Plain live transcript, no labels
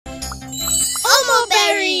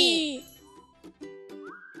OmoBerry!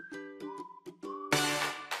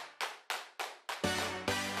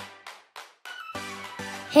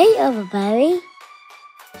 Hey, OmoBerry.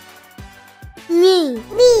 Me.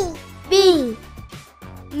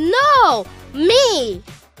 No, me.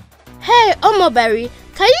 Hey, OmoBerry,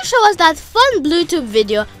 can you show us that fun Bluetooth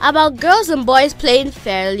video about girls and boys playing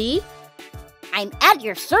fairly? I'm at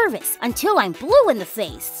your service until I'm blue in the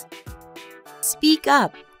face. Speak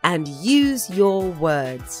up and use your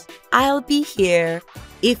words. I'll be here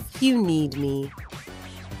if you need me.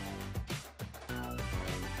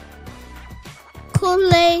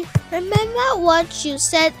 Kool-Aid, remember what you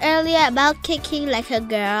said earlier about kicking like a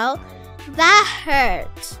girl? That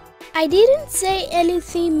hurt. I didn't say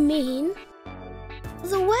anything mean.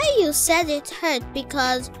 The way you said it hurt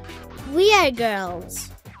because we are girls.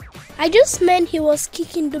 I just meant he was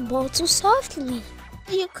kicking the ball too softly.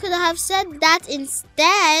 You could have said that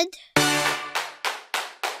instead.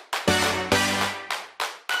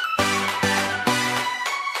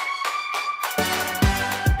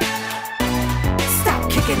 Stop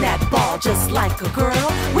kicking that ball just like a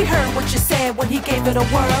girl. We heard what you said when he gave it a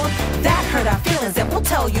whirl. That hurt our feelings and we'll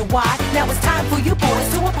tell you why. Now it's time for you boys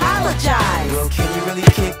to apologize. Girl, can you really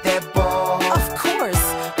kick that ball? Of course,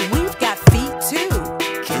 we've got feet too.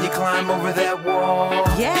 Can you climb over that wall?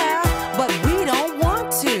 Yeah, but we don't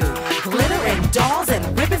want to. Glitter and dolls and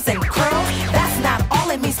ribbons and curls, that's not all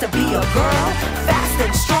it means to be a girl. Fast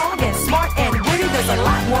and strong and smart and witty, there's a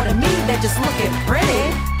lot more to me than just looking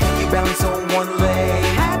pretty. Can you balance on one leg?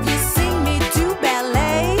 Have you seen me do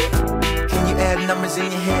ballet? Can you add numbers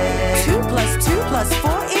in your head? 2 + 2 +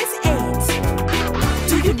 4 is 8.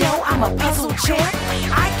 Do you know I'm a puzzle champ?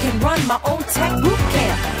 I can run my own tech boot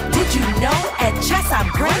camp. Did you know at chess I'm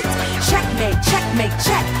great? Checkmate, checkmate,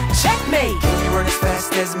 check, checkmate. Can you run as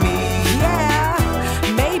fast as me? Yeah,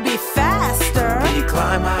 maybe faster. Can you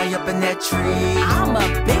climb high up in that tree? I'm a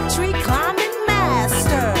big tree climbing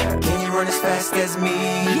master. Can you run as fast as me?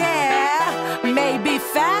 Yeah, maybe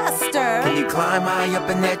faster. Can you climb high up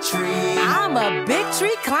in that tree? I'm a big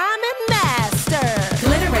tree climbing master.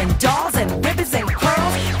 Glitter and dolls and ribbons and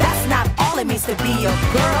curls, that's not all it means to be a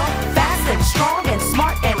girl. Fast and strong and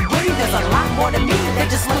smart and witty, there's a lot more to me than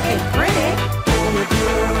just looking pretty. Boy or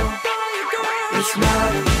girl, it's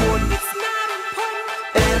not important.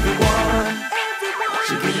 Everyone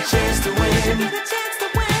should get a chance to win.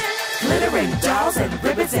 Glitter and dolls and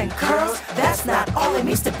ribbons and curls, that's not all it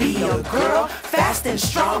means to be a girl. Fast and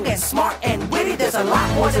strong and smart and witty, there's a lot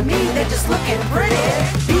more to me than just looking pretty.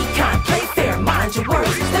 Be kind, play fair, mind your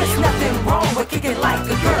words. There's nothing wrong with kicking like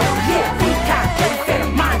a girl. Yeah, be kind, play fair,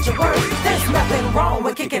 mind your words. There's nothing wrong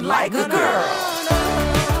with kicking like a girl.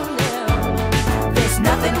 There's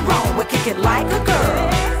nothing wrong with kicking like a girl.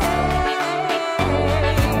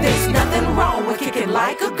 There's nothing wrong with kicking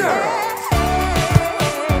like a girl.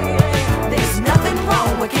 There's nothing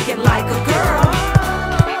wrong with kicking like a girl.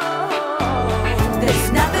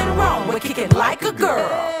 There's nothing wrong with kicking like a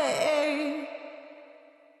girl.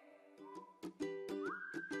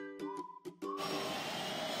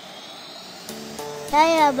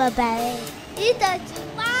 Hey, OmoBerry.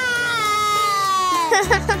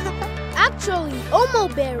 Actually,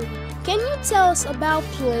 OmoBerry, can you tell us about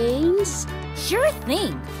planes? Sure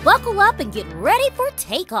thing. Buckle up and get ready for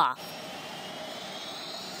takeoff.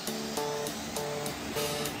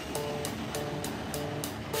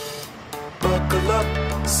 Buckle up,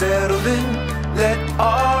 settle in, let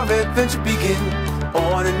our adventure begin.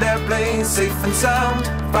 On an airplane, safe and sound,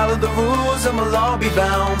 follow the rules and we'll all be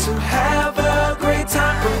bound to have a great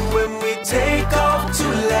time when we take off to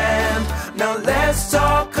land. Now let's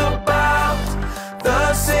talk about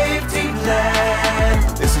the safety plan.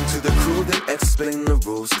 Listen to the crew, they explain the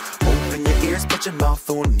rules. Open your ears, put your mouth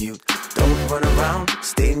on mute. Don't run around,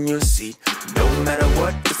 stay in your seat. No matter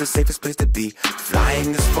what, it's the safest place to be.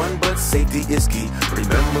 Flying is fun, but safety is key.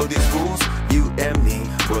 Remember these rules, you and me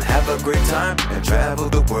will have a great time and travel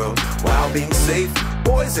the world while being safe,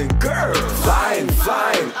 boys and girls. Flying,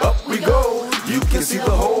 flying, up we go. You can see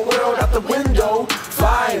the whole world out the window.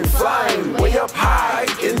 Flying, flying, way up high.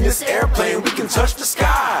 In this airplane, we can touch the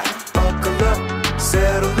sky. Buckle up,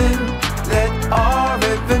 settle in, let our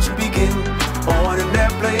adventure begin. On an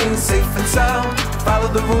airplane, safe and sound, follow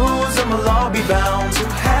the rules and we'll all be bound to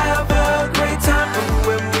have a great time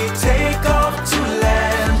when we take off to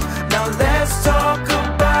land. Now let's talk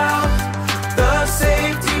about the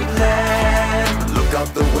safety plan. Look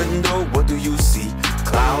out the window, what do you see?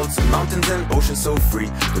 Clouds, mountains and oceans so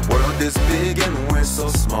free. The world is big and we're so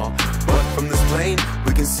small, but from this plane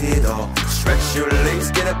we can see it all. Stretch your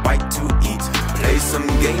legs, get a bite to eat, play some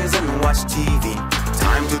games and watch TV.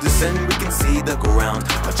 Time to decide and we can see the ground.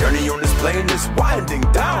 Our journey on this plane is winding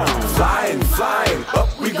down. Flying, flying, up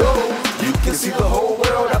we go. You can see the whole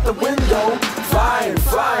world out the window. Flying,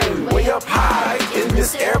 flying, way up high. In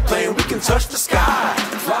this airplane we can touch the sky.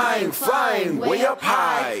 Flying, flying, way up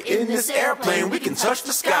high. In this airplane we can touch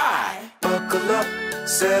the sky. Buckle up,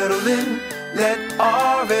 settle in, let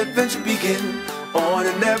our adventure begin. On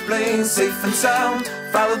an airplane, safe and sound.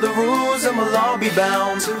 Follow the rules and we'll all be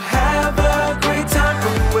bound to have a great time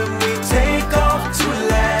when we take off to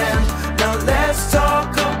land. Now let's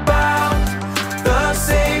talk about the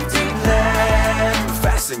safety plan.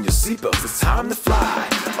 Fasten your seatbelts, it's time to fly.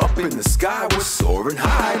 Up in the sky, we're soaring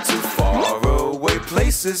high to faraway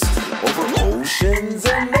places, over oceans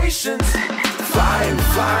and nations. Flying,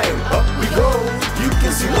 flying, up we go. You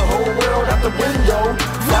can see the whole world out the window.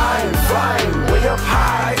 Flying, flying, way up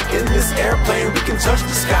high. In this airplane we can touch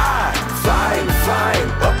the sky. Flying, flying,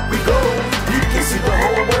 up we go. You can see the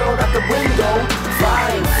whole world out the window.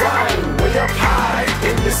 Flying, flying, way up high.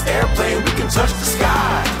 In this airplane we can touch the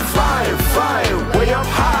sky. Flying, flying, way up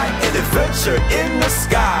high. An adventure in the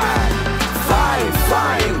sky. Flying,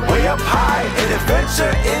 flying, way up high. An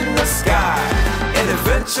adventure in the sky. An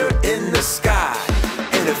adventure in the sky.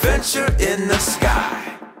 An adventure in the sky.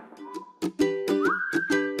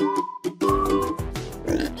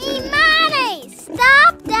 Imani,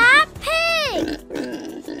 stop that pig!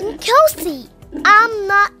 Kelsey, I'm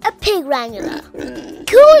not a pig wrangler.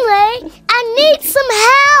 Kool-Aid, I need some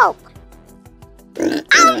help!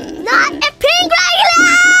 I'm not a pig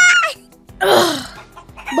wrangler!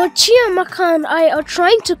 But Chiamaka and I are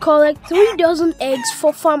trying to collect 3 dozen eggs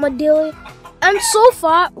for Farmer Dilly, and so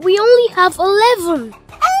far we only have 11.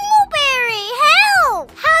 OmoBerry,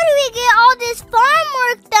 help! How do we get all this farm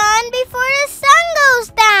work done before the sun goes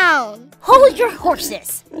down? Hold your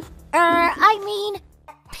horses. I mean,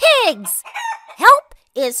 pigs. Help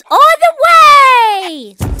is on the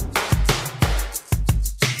way!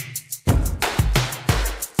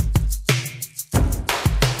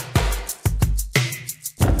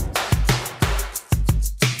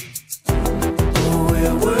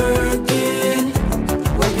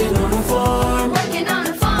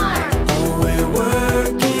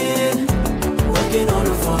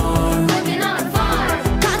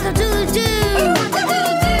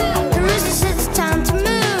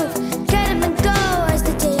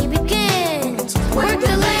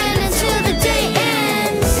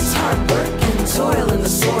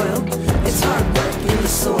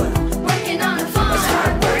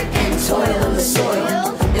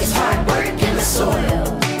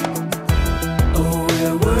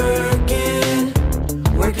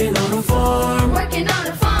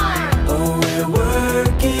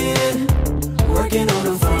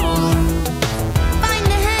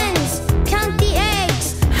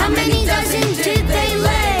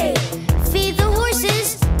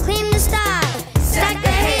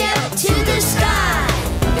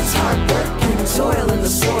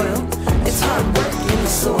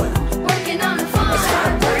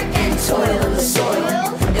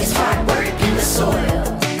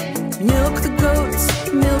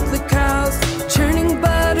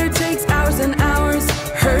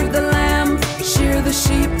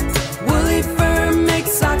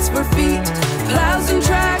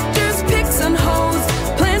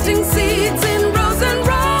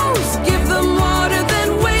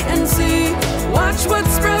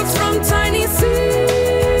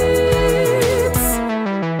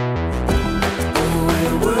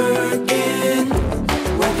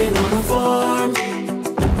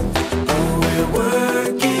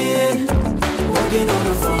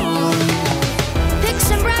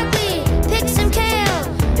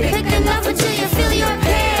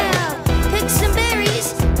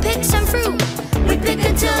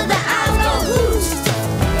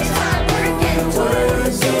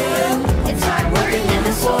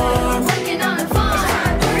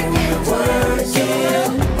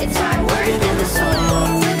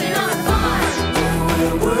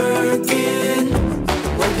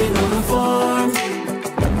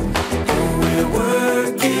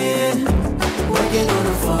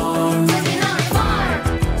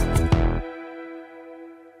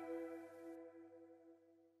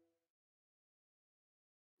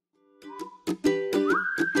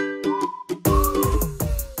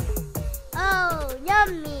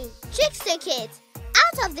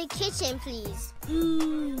 Out of the kitchen, please.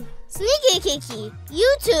 Sneaky Kiki,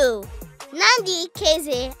 you two, Nandi,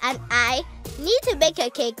 Keze, and I need to bake a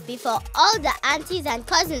cake before all the aunties and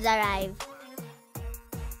cousins arrive.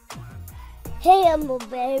 Hey,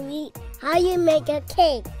 OmoBerry, how you make a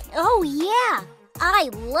cake? Oh yeah, I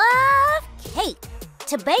love cake.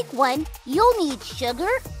 To bake one, you'll need sugar,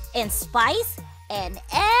 and spice and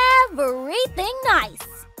everything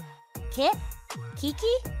nice. Kit,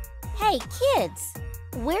 Kiki, hey kids,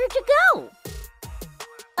 where'd you go?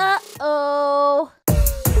 Uh-oh.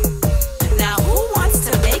 Now who wants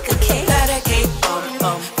to make a cake? Batter cake,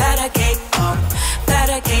 batter cake,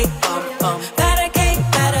 batter cake, batter cake,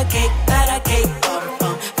 batter cake, batter cake,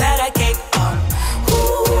 batter cake,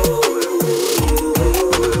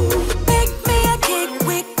 Bake me a cake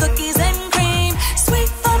with cookies and cream, sweet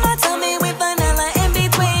for my tummy with vanilla in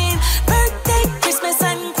between. Birthday, Christmas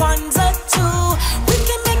and Kwanzaa too. We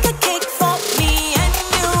can make a cake for me and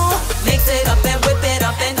you. Mix it up and whip it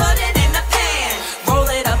up and put it in the pan. Roll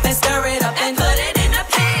it up and stir it up and put it in the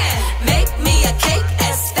pan. Make me a cake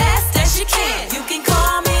as fast as you can. You can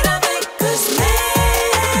call me the baker's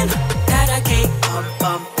man. Batter cake,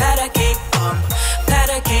 batter cake,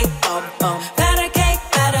 batter cake, batter cake,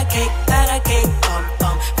 batter cake, batter cake,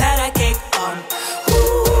 batter cake,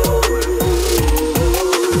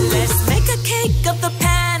 Let's make a cake of the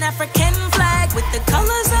Pan-African flag with the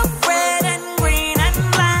colors of red and green and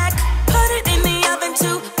black. Put it in the oven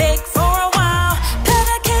to bake for a while.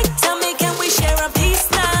 Batter cake, tell me, can we share a piece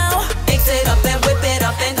now? Mix it up and whip it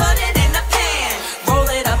up and put it in the pan. Roll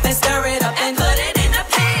it up and stir it up and put it in the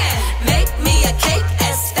pan. Make me a cake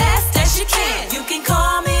as fast as you can. You can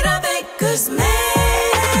call me the baker's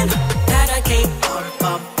man. Batter cake,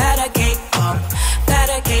 batter cake,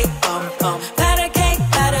 batter cake, batter cake,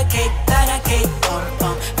 batter cake, batter cake,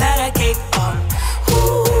 batter cake,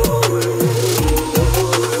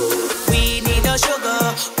 We need the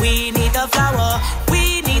sugar, we need the flour,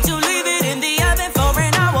 we need to leave it in the oven for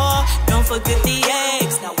an hour. Don't forget the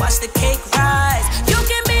eggs, now watch the cake rise. You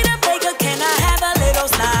can be the baker, can I have a little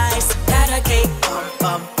slice? Batter cake,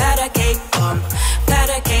 batter cake,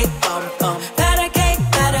 batter cake, batter cake, batter cake,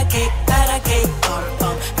 batter cake, batter cake,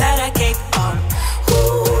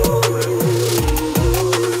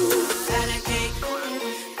 Batter cake,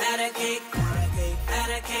 batter cake, batter cake,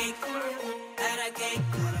 batter cake, batter cake,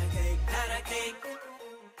 batter cake, batter cake,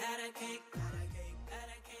 batter cake, batter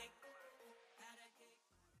cake, batter cake.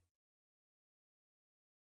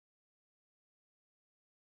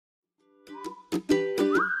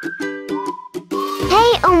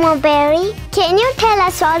 Hey, OmoBerry, can you tell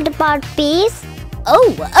us all about bees?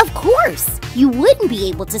 Oh, of course. You wouldn't be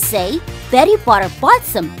able to say, Betty Butter bought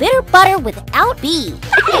some bitter butter without bee.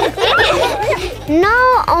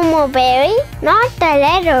 No, OmoBerry, not the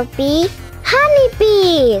letter B.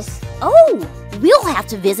 Honeybees. Oh, we'll have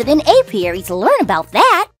to visit an apiary to learn about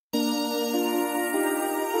that.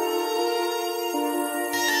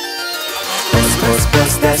 Buzz,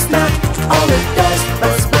 buzz, that's not all it does.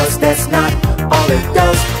 Buzz, buzz, that's not all it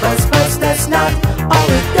does. Buzz, buzz, that's not all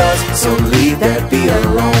it does. So leave that bee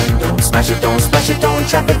alone. Don't smash it, don't splash it, don't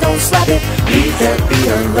trap it, don't slap it. Leave that bee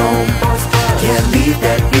alone. Yeah, leave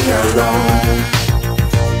that bee alone.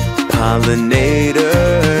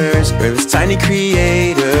 Pollinators, Earth's tiny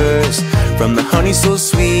creators. From the honey so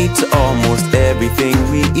sweet to almost everything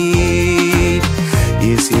we eat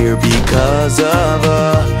is here because of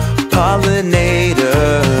a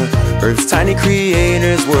pollinator. Earth's tiny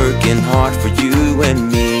creators working hard for you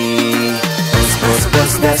and me. Buzz, buzz,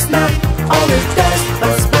 buzz, that's not all it does.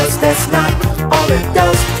 Buzz, buzz, that's not all it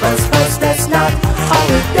does. Buzz, buzz, that's not all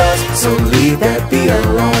it does. So leave that bee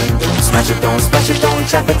alone. Don't smash it, don't splash it, don't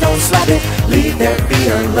trap it, don't slap it. Leave that bee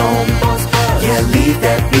alone. Yeah, leave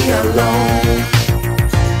that bee alone.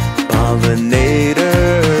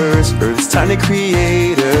 Pollinators, Earth's tiny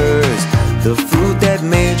creators. The fruit that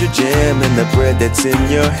made your jam and the bread that's in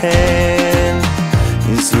your hand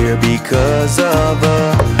is here because of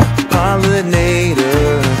a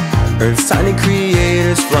pollinator. Earth's tiny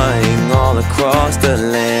creators flying all across the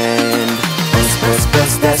land. Buzz, buzz,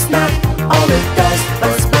 buzz, that's not all it does.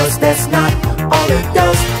 Buzz, buzz, that's not all it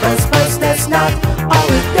does. Buzz, buzz, that's not all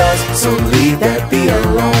it does. So leave that bee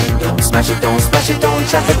alone. Don't smash it, don't splash it, don't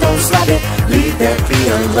trap it, don't slap it. Leave that bee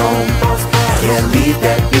alone. Yeah, leave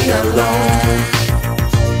that bee alone.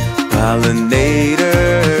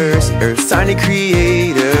 Pollinators, Earth's tiny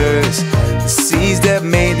creators. The seeds that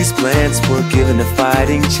made these plants were given a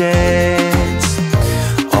fighting chance.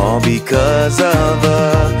 All because of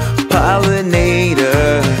a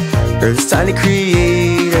pollinator. Earth's tiny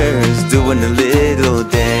creators doing a little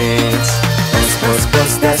dance. Buzz, buzz,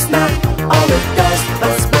 buzz, that's not all it does.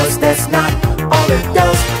 Buzz, buzz, that's not all it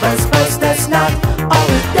does. Buzz, buzz, that's not all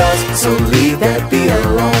it does. So leave that bee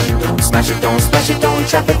alone. Don't smash it, don't splash it, don't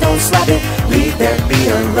trap it, don't slap it. Leave that bee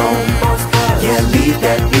alone. Yeah, leave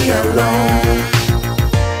that bee alone.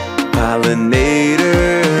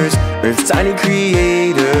 Pollinators, Earth's tiny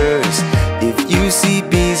creators. If You see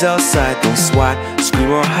bees outside, don't swat, scream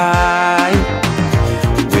or hide.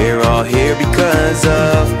 We're all here because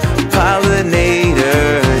of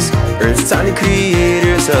pollinators, Earth's tiny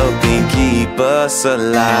creators helping keep us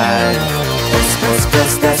alive. Buzz, buzz,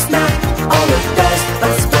 buzz, that's not all it does.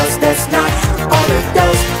 Buzz, buzz, that's not all it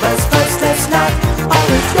does. Buzz, buzz, that's not all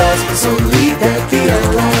it does. So leave that bee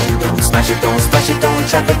alone. Don't smash it, don't splash it, don't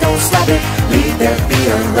trap it, don't slap it. Leave that bee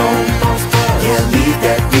alone. Yeah, leave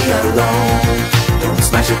that bee alone. Don't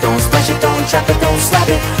smash it, don't splash it, don't trap it, don't slap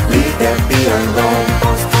it. Leave that bee alone.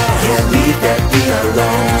 Yeah, leave that bee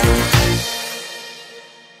alone.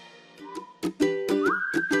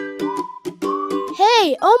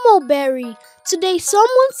 Hey, OmoBerry! Today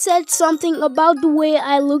someone said something about the way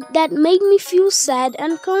I look that made me feel sad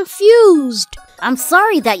and confused. I'm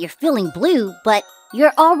sorry that you're feeling blue, but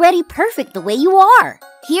you're already perfect the way you are.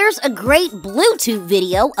 Here's a great Bluetooth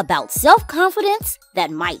video about self-confidence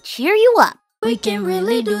that might cheer you up. We can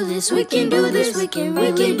really do this, we can do this, we can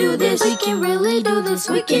really do this, we can really do this,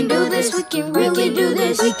 we can do this, we can really do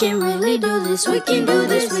this, we can really do this, we can do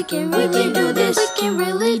this, we can really do this, we can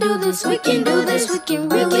really do this, we can do this, we can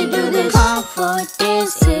really do this.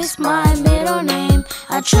 Confidence is my middle name.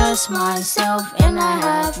 I trust myself and I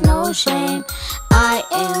have no shame. I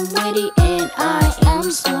am witty and I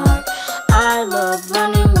am smart. I love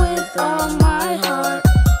running with all my heart.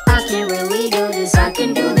 I can really do this, I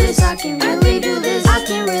can do this, I can really do this, I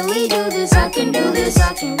can really do this, I can do this,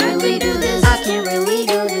 I can really do this, I can really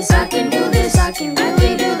do this, I can do this, I can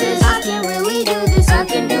really do this, I can really do this, I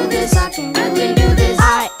can do this, I can really do this.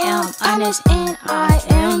 I am honest and I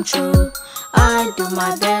am true. I do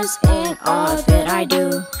my best in all that I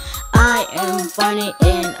do. I am funny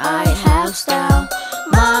and I have style.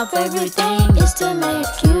 My favorite thing is to make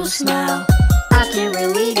you smile. I can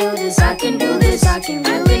really do this, I can do this, I can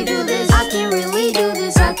really do this, I can really do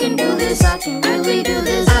this, I can do this, I can really do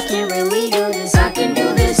this, I can really do this, I can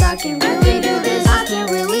do this, I can really do this, I can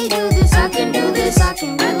really do this, I can do this, I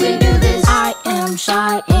can really do this. I am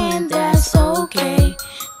shy and that's okay.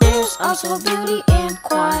 There's also beauty in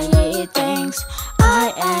quiet things.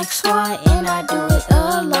 I ask why and I do it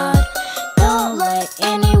a lot. Don't let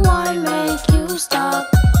anyone make you stop.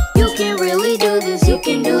 You can really do this, you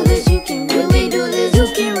can do this, you can really do this, you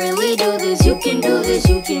can really do this, you can do this,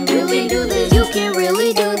 you can really do this, you can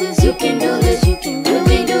really do this, you can do this, you can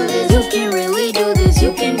really do this, you can really do this,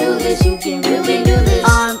 you can do this, you can really do this.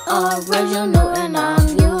 I'm original and I'm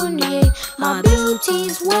unique. My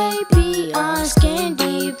beauty's way beyond skin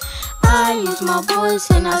deep. I use my voice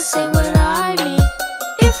and I say what I mean.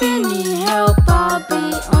 If you need help, I'll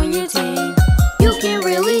be on your team. You can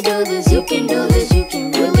really do this, you can do this, you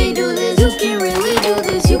can really do this, you can really do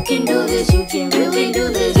this, you can do this, you can really do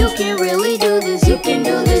this, you can really do this, you can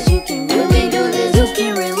do this, you can really do this, you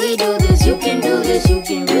can really do this, you can do this, you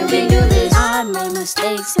can really do this. I make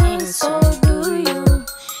mistakes and so do you.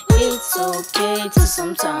 It's okay to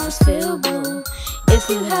sometimes feel blue. If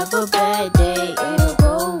you have a bad day, it'll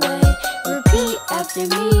go away. Repeat after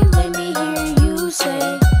me, let me hear you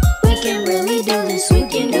say. We can really do this, we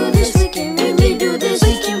can do this, we can really do this,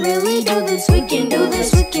 we can really do this, we can do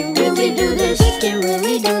this, we can really do this, we can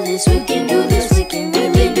really do this, we can do this, we can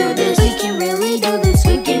really do this, we can really do this,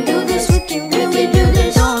 we can do this, we can really do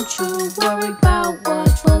this. Don't you worry about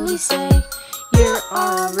what bullies say. You're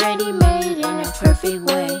already made in a perfect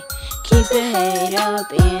way. Keep your head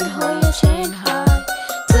up and hold your chin high,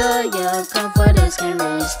 till your confidence can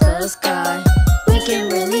reach the sky. We can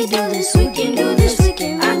really do this, we can do this, we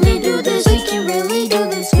can really do this, we can really do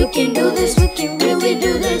this, we can do this, we can really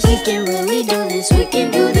do this, we can really do this, we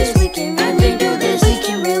can do this, we can really do this, we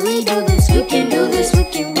can really do this, we can do this, we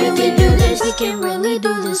can really do this, we can really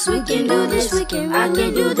do this, we can do this, we can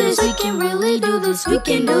really do this, we can really do this, we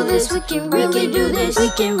can do this, we can really do this, we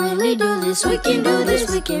can really do this, we can do this,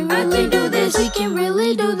 we can really do this, we can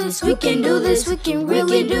really do this, we can do this, we can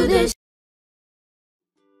really do this.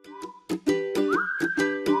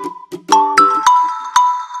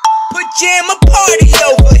 Pajama party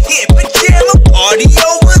over here, pajama party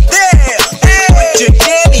over there. Hey, put your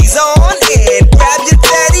jammies on and grab your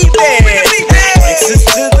teddy bear. Hey, pranksters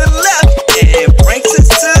to the left and pranksters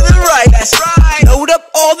to the right. That's right. Load up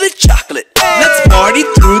all the chocolate. Let's party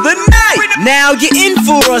through the night. Now you're in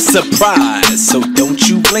for a surprise, so don't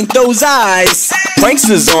you blink those eyes.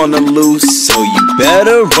 Pranksters on the loose, so you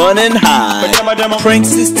better run and hide.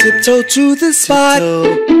 Pranksters tiptoe to the spot.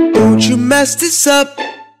 Don't you mess this up.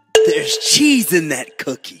 There's cheese in that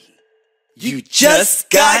cookie. You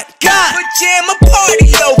just got got. Pajama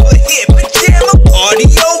party over here, pajama party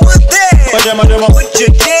over there. Put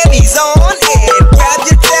your jammies on and grab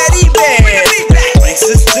your teddy bear.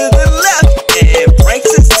 Pranksters to the left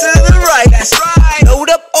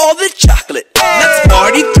all the chocolate. Let's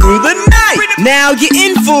party through the night. Now you're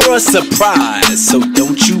in for a surprise, so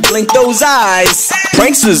don't you blink those eyes.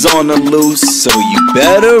 Pranksters on the loose, so you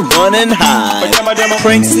better run and hide.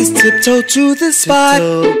 Pranksters tiptoe to the spot.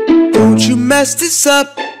 Don't you mess this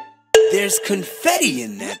up. There's confetti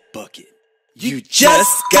in that bucket. You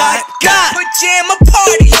just got Pajama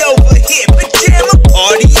party over here, pajama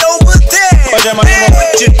party over there.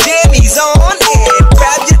 Put your jammies on and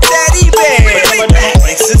grab your teddy bear.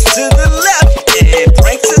 Pranksters to the left and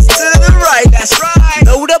pranksters to the right. That's right.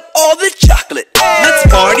 Load up all the chocolate.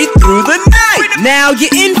 Let's party through the night. Now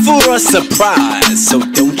you're in for a surprise, so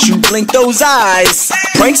don't you blink those eyes.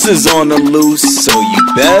 Pranksters on the loose, so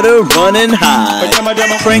you better run and hide.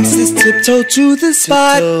 Pranksters tiptoe to the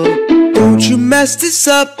spot. Don't you mess this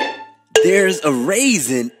up. There's a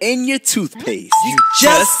raisin in your toothpaste. You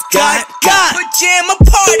just got Pajama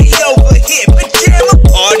party over here, pajama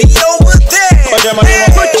party over there.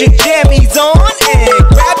 Put your jammies on and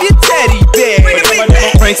grab your teddy bear.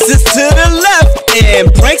 Pranksters to the left and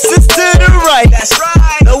pranksters to the right. That's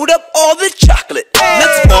right. Load up all the chocolate.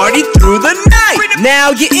 Let's party through the night.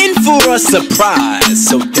 Now you're in for a surprise,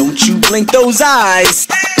 so don't you blink those eyes.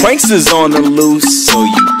 Pranksters on the loose, so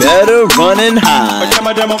you better run and hide.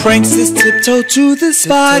 Pranksters tiptoe to the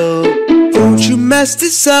spot. Don't you mess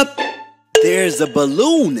this up. There's a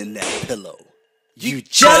balloon in that pillow. You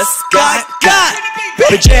just got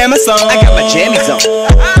pajamas on. I got my jammies on.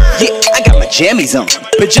 Yeah, I got my jammies on.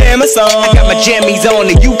 Pajamas on. I got my jammies on,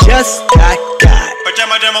 and you just got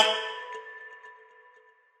pajama demo.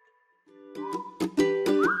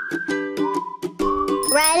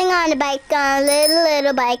 Riding on a bike, on a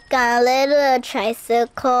little bike, on a little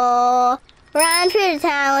tricycle. Round through the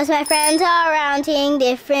town with my friends all around, seeing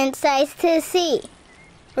different sights to see.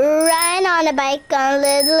 Riding on a bike, on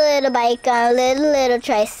a little bike, on a little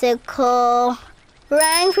tricycle.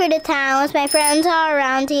 Riding through the town with my friends all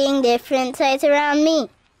around, seeing different sights around me.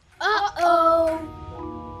 Uh-oh.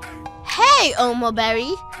 Hey,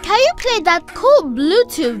 OmoBerry, can you play that cool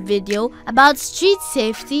Bluetooth video about street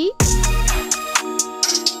safety?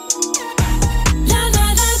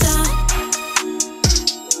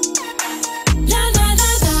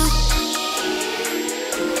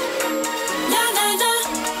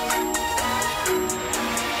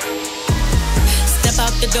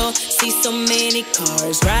 The door, see so many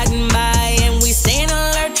cars riding by, and we staying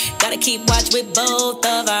alert. Gotta keep watch with both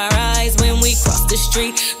of our eyes when we cross the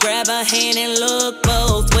street. Grab a hand and look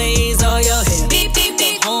both ways. All your head beep beep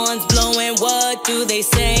beep, horns blowing. What do they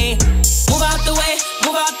say? Move out the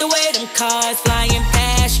way, them cars flying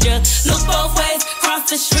past you. Look both ways, cross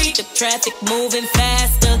the street, the traffic moving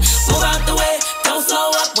faster. Move out the way, don't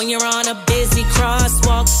slow up when you're on a busy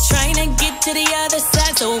crosswalk. Trying to get to the other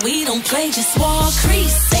side so we don't play, just walk. Street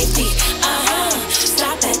safety,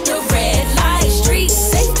 stop at the red light. Street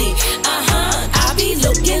safety, I be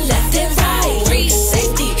looking left and right. Street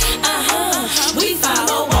safety, we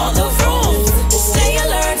follow all the rules. Stay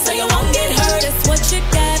alert so you won't get hurt, that's what you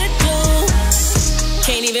gotta do.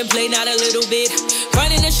 Can't even play, not a little bit.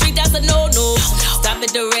 Running the street, that's a no-no. Stop at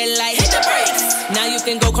the red light, hit the brakes. Now you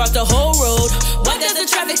can go across the whole road. What does the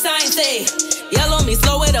traffic sign say? Yellow means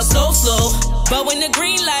slow it up, slow, slow. But when the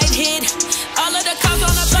green light hit, all of the cops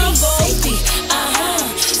on the road go. Safety,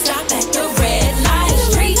 stop at the red light.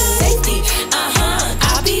 Street safety,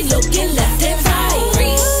 I be looking left and right.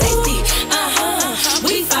 Street safety,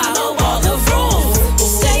 we follow all the rules.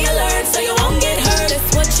 Stay alert so you won't get hurt,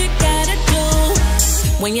 that's what you gotta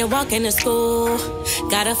do. When you're walking to school,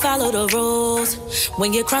 gotta follow the rules.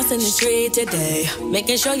 When you're crossing the street today,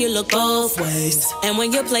 making sure you look both ways. And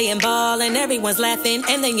when you're playing ball and everyone's laughing,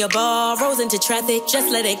 and then your ball rolls into traffic, just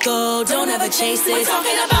let it go, don't ever chase it. We're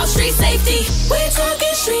talking about street safety. We're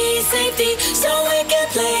talking street safety, so we can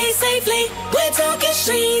play safely. We're talking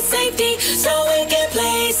street safety, so we can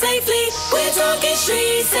play safely. We're talking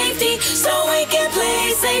street safety, so we can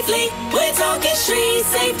play safely. We're talking street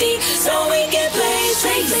safety, so we can play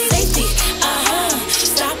safety.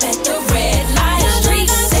 Stop at the red light. Street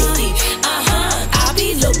safety, I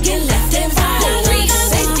be looking left and right. Street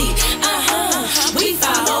safety, we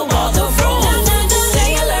follow all the rules.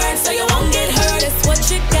 Stay alert so you won't get hurt, that's what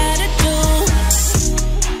you gotta do.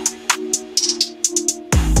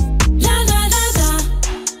 La la la la,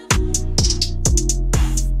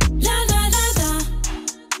 la la la la,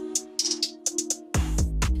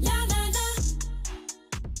 la la la.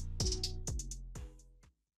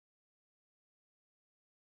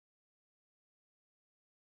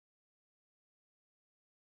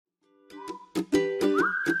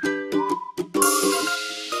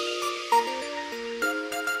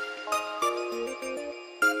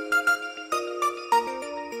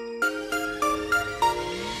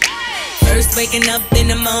 First waking up in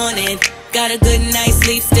the morning, got a good night's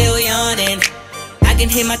sleep, still yawning. I can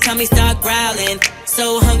hear my tummy start growling,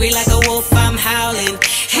 so hungry like a wolf, I'm howling.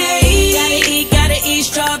 Hey, gotta eat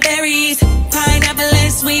strawberries, pineapple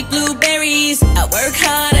and sweet blueberries. I work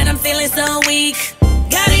hard and I'm feeling so weak.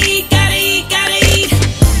 Gotta eat, gotta eat, gotta eat.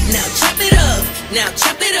 Now chop it up, now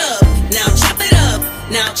chop it up, now chop it up,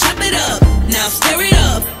 now chop it up, now stir it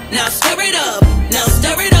up, now stir it up, now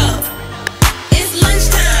stir it up. It's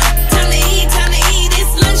lunchtime, time to eat,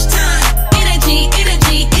 it's lunchtime. Energy,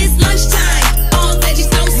 energy, it's lunchtime. All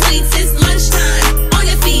veggies, no sweets, it's lunchtime. On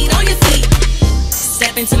your feet, on your feet.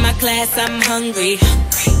 Step into my class, I'm hungry.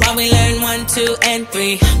 While we learn 1, 2, and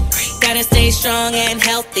 3. Gotta stay strong and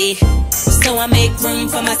healthy, so I make room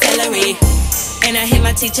for my celery. And I hear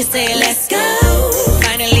my teacher say, let's go.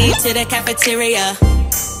 Finally to the cafeteria.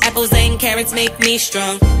 Apples and carrots make me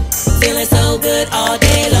strong. Feeling so good all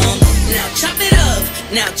day long. Now chop it up,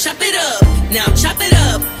 now chop it up, now chop it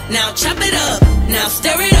up, now chop it up, now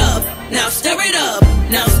stir it up, now stir it up,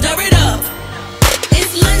 now stir it up.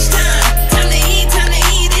 It's lunchtime, time to eat,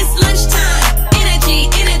 it's lunchtime. Energy,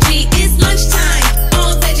 energy, it's lunchtime.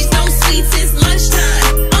 All veggies, no sweets, it's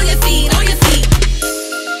lunchtime. On your feet, on your feet.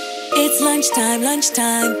 It's lunchtime,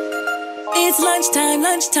 lunchtime. It's lunchtime,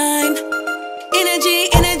 lunchtime. Energy,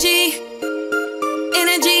 energy,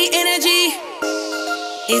 energy, energy.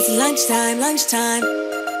 It's lunchtime, lunchtime.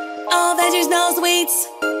 All veggies, no sweets.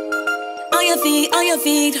 On your feet, on your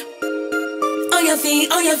feet. On your feet,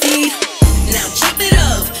 on your feet. Now chop it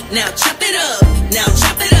up, now chop it up, now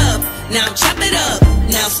chop it up, now chop it up,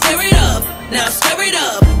 now stir it up, now stir it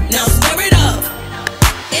up, now stir it up.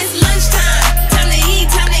 It's lunchtime, time to eat,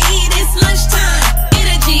 it's lunchtime.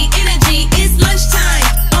 Energy, energy, it's lunchtime.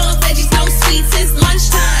 All veggies, no sweets, it's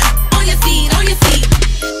lunchtime. On your feet, on your feet.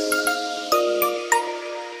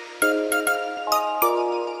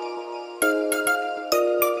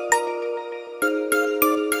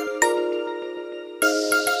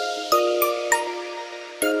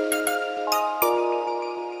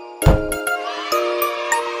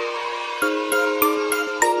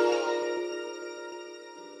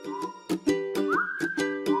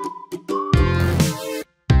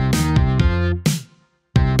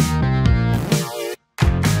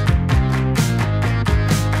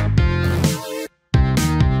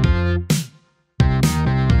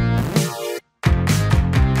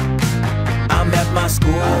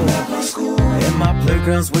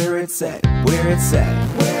 Where it's at, where it's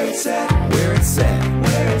at, where it's at, where it's at,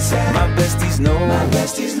 where it's at. My besties know,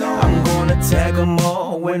 I'm gonna tag them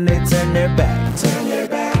all when they turn their back, turn their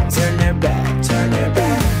back, turn their back, turn their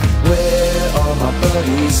back. Where are my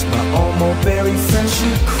buddies, my OmoBerry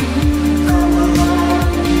friendship crew? Come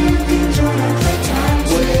along, you can join our playtime.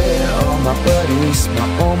 Where are my buddies, my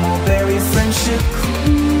OmoBerry friendship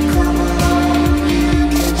crew? Come along, you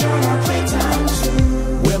can join our playtime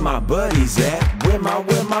too. Where my buddies at? Where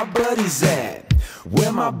my buddies at?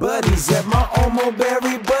 Where my buddies at? My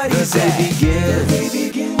OmoBerry buddies at? They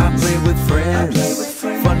begin. I play with friends.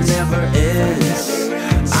 Fun never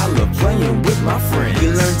ends. I love playing with my friends.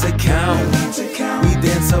 We learn to count. We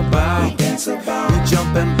dance about. We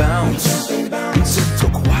jump and bounce. We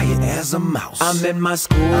tiptoe quiet as a mouse. I'm in my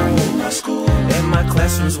school. And my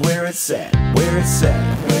classroom's where it's at. Where it's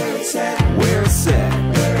at. Where it's at. Where it's at.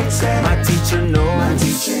 Where it's at. My teacher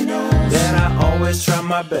knows that I always try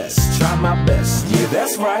my best. Try my best. Yeah,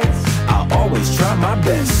 that's right. I always try my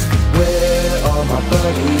best. Where are my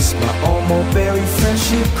buddies? My OmoBerry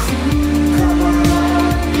friendship crew. Come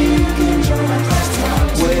along, you can join my class time.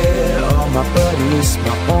 Where are my buddies?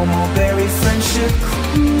 My OmoBerry friendship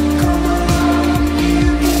crew. Come along, you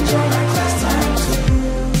can join my class time too.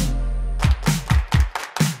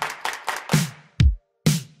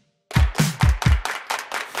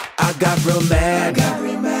 I got real mad.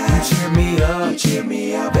 You cheer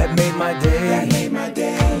me up, that made my day.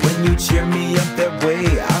 When you cheer me up that way,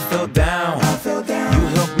 I fell down. You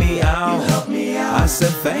helped me out. I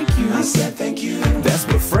said thank you. That's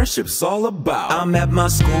what friendship's all about. I'm at my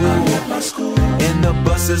school. And the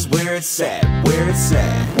bus is where it's at. Where it's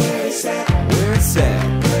at. Where it's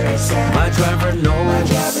at. My driver knows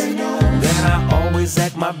that I always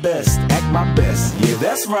act my best. Yeah,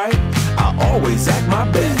 that's right. I always act my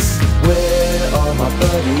best. Where are my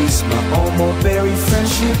buddies? My OmoBerry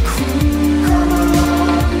friendship crew. Come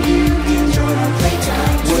along, you can join our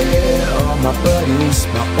playtime. Where are my buddies?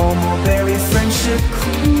 My OmoBerry friendship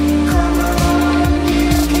crew. Come along, you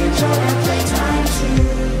can join our playtime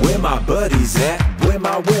too. Where my buddies at? Where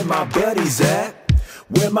my buddies at?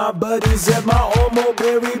 Where my buddies at? My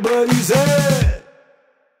OmoBerry buddies at?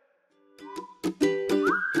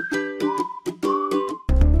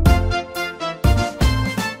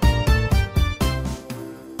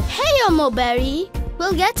 OmoBerry.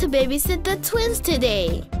 We'll get to babysit the twins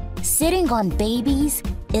today. Sitting on babies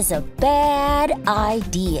is a bad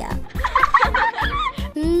idea.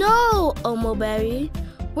 No, OmoBerry.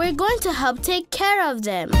 We're going to help take care of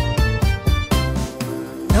them.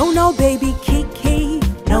 No, no, baby Kiki.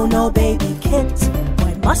 No, no, baby Kit.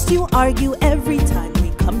 Why must you argue every time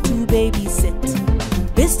we come to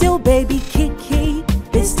babysit? Be still, baby Kiki.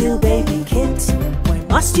 Be still, baby Kit. Why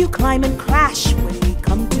must you climb and crash when we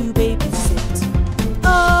come to babysit?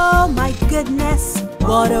 Oh my goodness,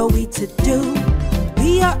 what are we to do?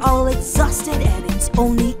 We are all exhausted and it's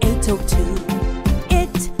only 8:02.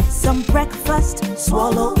 Eat some breakfast,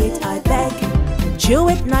 swallow it I beg. Chew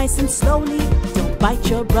it nice and slowly, don't bite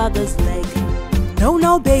your brother's leg. No,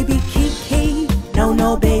 no, baby Kiki. No,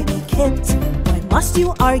 no, baby Kit. Why must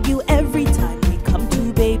you argue every time we come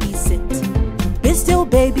to babysit? Be still,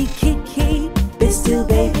 baby Kiki. Be still,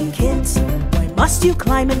 baby Kit. Why must you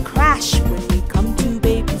climb and crash when we come to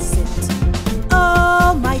babysit?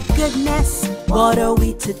 Oh my goodness, what are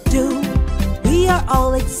we to do? We are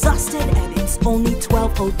all exhausted and it's only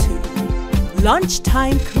 12:02.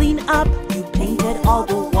 Lunchtime, clean up, you painted all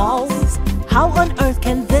the walls. How on earth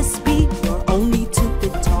can this be? You're only 2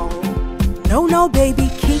 feet tall. No, no, baby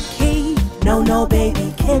Kiki. No, no,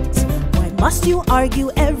 baby Kit. Why must you argue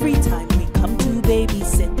every time we come to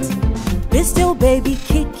babysit? Be still, baby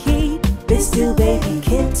Kiki. Be still, baby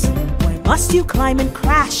Kit. Why must you climb and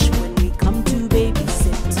crash when we come to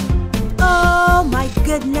babysit? Oh my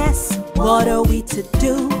goodness, what are we to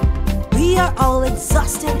do? We are all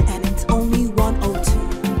exhausted and it's only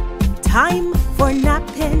 1:02. Time for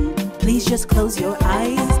napping, please just close your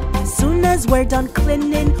eyes. As soon as we're done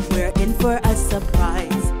cleaning, we're in for a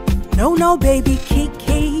surprise. No, no, baby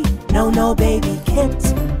Kiki. No, no, baby Kit.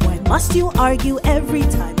 Why must you argue every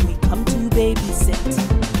time we come to babysit?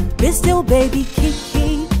 Be still, baby Kiki.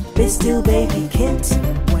 Be still, baby Kit.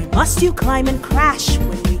 Why must you climb and crash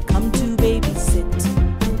when we come to babysit?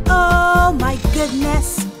 Oh my goodness,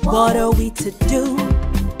 what are we to do?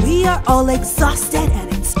 We are all exhausted and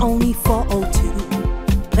it's only 4:02.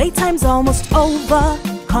 Playtime's almost over,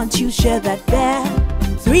 can't you share that bear?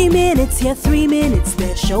 3 minutes here, 3 minutes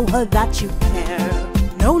there, show her that you care.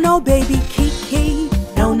 No, no, baby Kiki.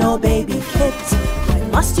 No, no, baby Kit. Why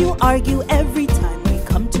must you argue every time we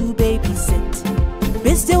come to babysit?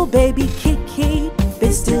 Be still, baby Kiki. Be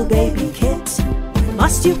still, baby Kit. Why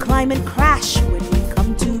must you climb and crash when we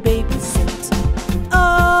come to babysit?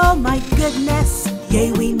 Oh my goodness, yay,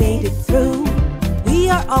 we made it through. We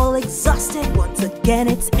are all exhausted, once again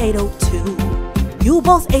it's 8:02. You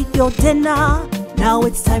both ate your dinner, now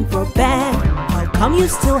it's time for bed. How come you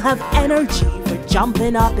still have energy for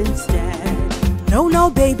jumping up instead? No, no,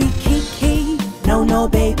 baby Kiki. No, no,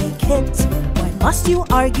 baby Kit. Why must you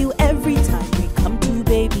argue every time we come to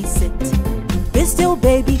babysit? Be still,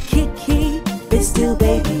 baby Kiki. Be still,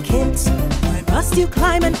 baby Kit. Why must you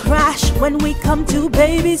climb and crash when we come to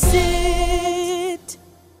babysit?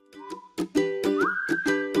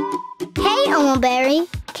 Hey, OmoBerry,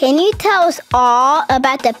 can you tell us all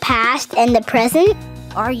about the past and the present?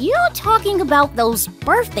 Are you talking about those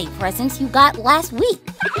birthday presents you got last week?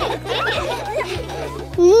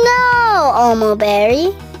 No, OmoBerry.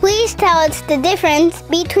 Please tell us the difference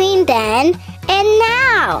between then and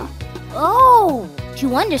now. Oh, to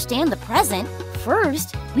understand the present, first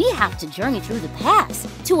we have to journey through the past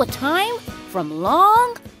to a time from long,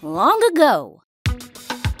 long ago.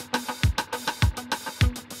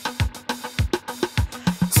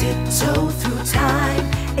 Tiptoe through time,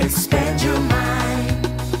 expand your mind.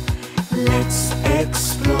 Let's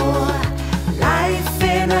explore life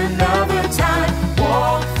in another time.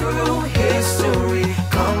 Walk through history,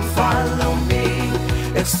 come follow me.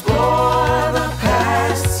 Explore the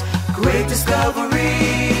past's great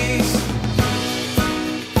discoveries.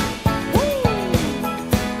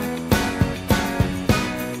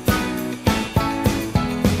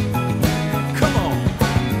 Come on.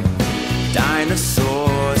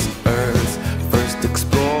 Dinosaurs, Earth's first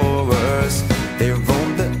explorers. They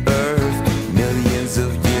roamed the earth millions of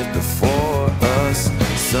years before us.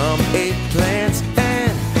 Some ate plants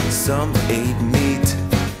and some ate meat.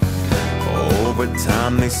 Over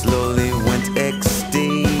time they slowly went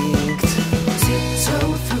extinct.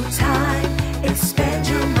 Tiptoe through time, expand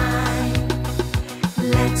your mind.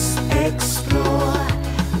 Let's explore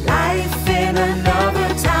life in another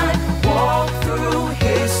time. Walk through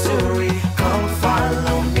history, come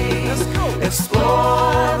follow me. Let's go.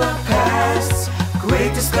 Explore the past's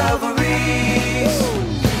great discoveries.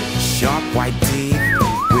 Sharp white teeth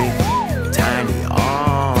with tiny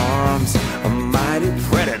arms. A mighty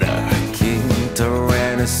predator, King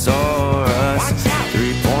Tyrannosaurus.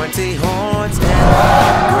 3 pointy horns.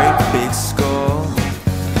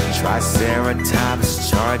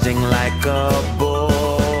 unbreakable.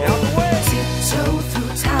 Tiptoe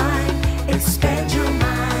through time, expand your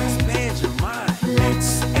mind.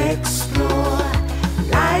 Let's explore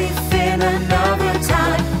life in another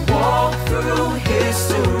time. Walk through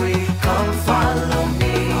history, come follow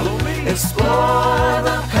me. Explore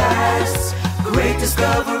the past, great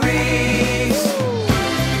discoveries.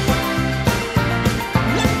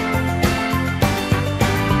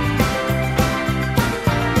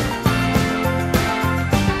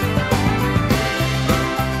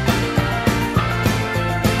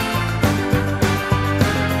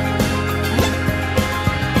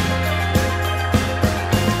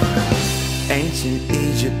 Ancient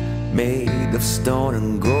Egypt made of stone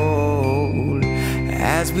and gold.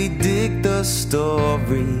 As we dig, the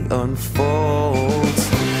story unfolds.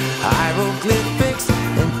 Hieroglyphics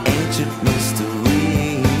and ancient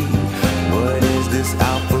mystery. What is this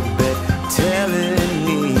alphabet telling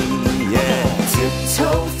me? Yeah.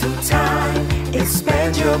 Tiptoe through time,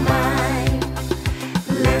 expand your mind.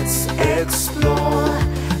 Let's explore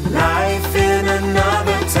life in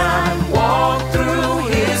another time. Walk through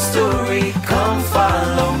history, come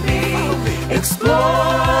follow me.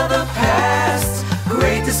 Explore the past,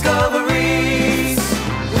 great discoveries.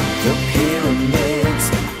 The pyramids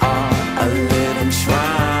are a living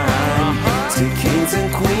shrine to kings and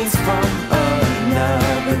queens from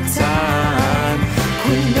another time.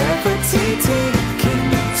 Queen Nefertiti, King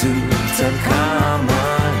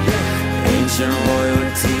Tutankhamun, ancient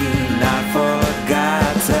royalty not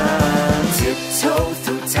forgotten. Tiptoe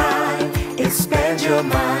through time, expand your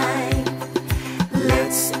mind.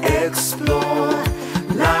 Let's explore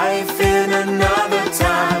life in another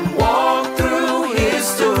time. Walk through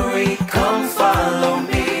history, come follow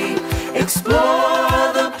me.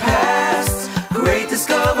 Explore the past, great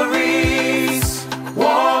discoveries.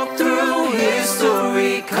 Walk through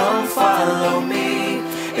history, come follow me.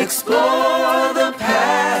 Explore the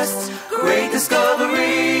past, great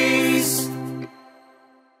discoveries.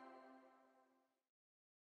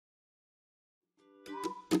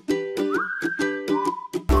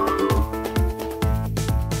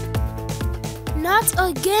 Not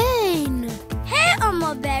again! Hey,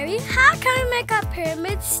 OmoBerry, how can we make our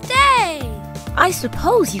pyramid stay? I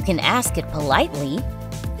suppose you can ask it politely.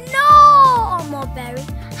 No, OmoBerry,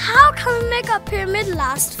 how can we make our pyramid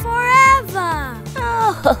last forever?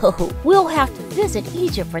 Oh, we'll have to visit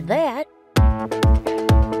Egypt for that.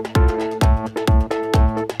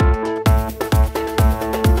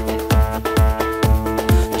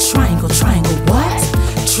 Triangle, triangle, what?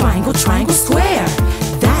 Triangle, triangle, square.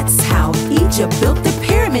 That's how Egypt built the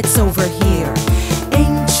pyramids over here.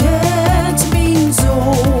 Ancient means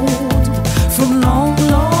old, from long,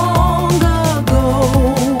 long ago,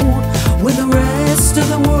 when the rest of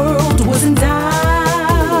the world was in doubt.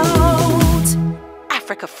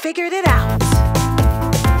 Africa figured it out.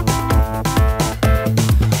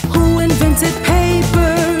 Who invented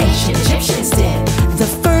paper? Ancient Egyptians did. The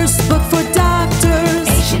first book for doctors?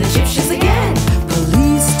 Ancient Egyptians again.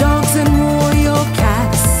 Police dogs and royal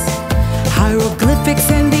cats. Hieroglyphics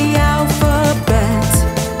and the alphabet.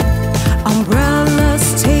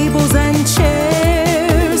 Umbrellas, tables and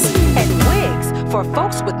chairs. And wigs for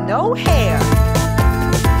folks with no hair.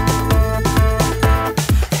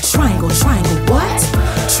 Triangle, triangle, what?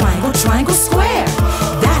 Triangle, triangle, square.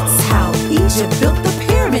 That's how Egypt built the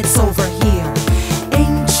pyramids over here.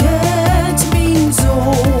 Ancient means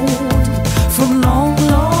old, from long,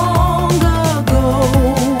 long ago,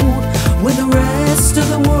 when the rest of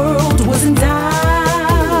the world was in doubt.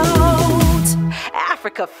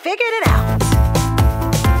 Africa figured it out.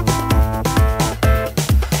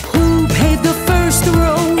 Who paved the first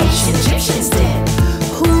road? Ancient Egyptians did.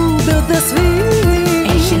 Who built the Sphinx?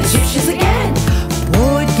 Ancient Egyptians again.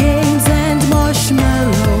 Board games and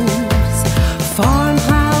marshmallows, farm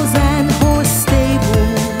plows and horse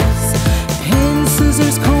stables, pins,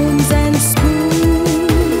 scissors, combs and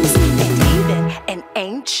spoons, and even an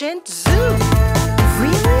ancient zoo.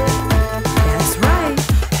 Really? That's right.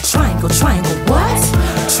 Triangle, triangle, what?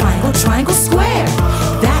 Triangle, triangle, square.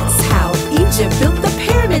 That's how Egypt built the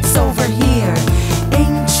pyramids over here.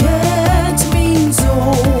 Ancient means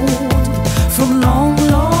old, from long,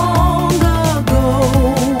 long ago,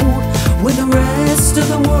 when the rest of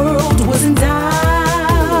the world was in doubt.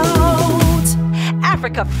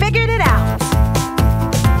 Africa figured it out.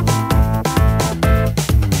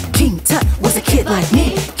 King Tut was a kid like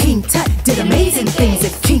me. King Tut did amazing things.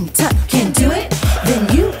 If King Tut can do it, then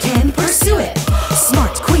you can pursue it.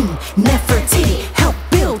 Smart Queen Nefertiti helped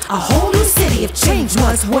build a whole new city. If change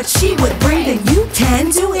was what she would bring, then you can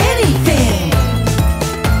do anything.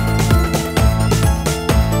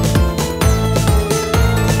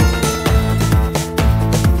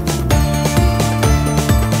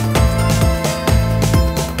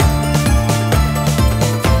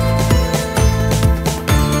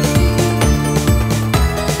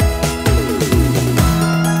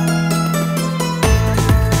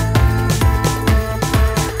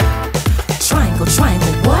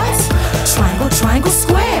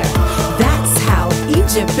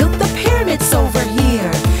 Egypt built the pyramids over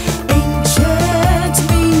here. Ancient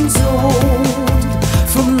means old,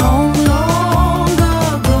 from long, long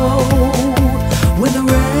ago, when the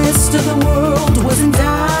rest of the world was in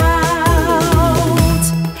doubt.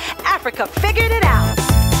 Africa figured it out.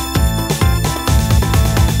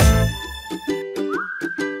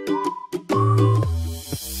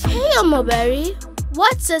 Hey, OmoBerry,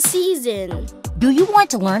 what's a season? Do you want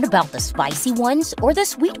to learn about the spicy ones or the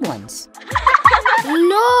sweet ones?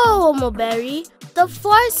 No, OmoBerry, the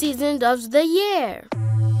 4 seasons of the year.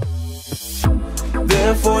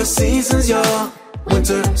 There are 4 seasons, y'all.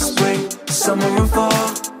 Winter, spring, summer, and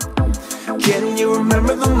fall. Can you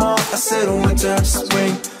remember them all? I said winter,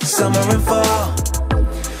 spring, summer, and fall.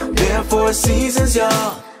 There are 4 seasons,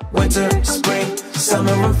 y'all. Winter, spring,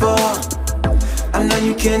 summer, and fall. I know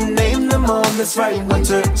you can name them all. That's right,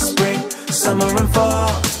 winter, spring, summer, and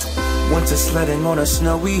fall. Winter sledding on a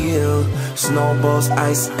snowy hill, snowballs,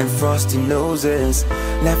 ice, and frosty noses.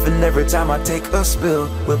 Laughing every time I take a spill,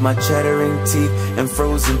 with my chattering teeth and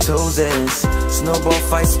frozen toes. Snowball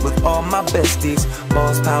fights with all my besties,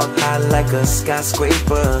 balls piled high like a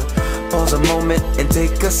skyscraper. Pause a moment and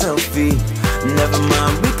take a selfie. Never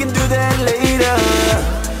mind, we can do that later.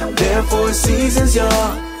 There are 4 seasons,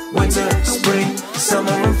 y'all. Winter, spring,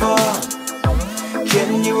 summer, and fall.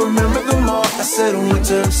 Can you remember them all? I said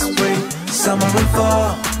winter, spring, summer, and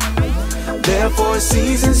fall. There are 4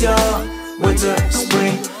 seasons, y'all. Winter,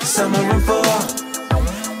 spring, summer, and fall.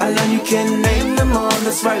 I know you can name them all.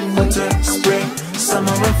 That's right, winter, spring,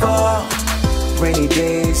 summer, and fall. Rainy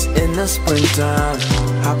days in the springtime,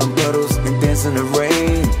 hopping puddles and dancing in the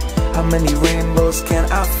rain. How many rainbows can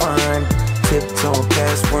I find? Tiptoe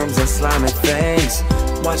past worms and slimy things.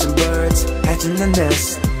 Watching birds hatching the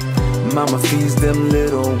nest. Mama feeds them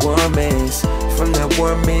little wormies from that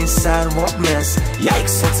wormy sidewalk mess.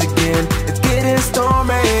 Yikes, once again, it's getting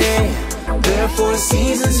stormy. There are 4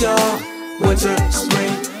 seasons, y'all. Winter,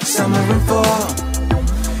 spring, summer, and fall.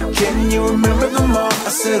 Can you remember them all? I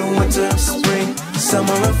said winter, spring,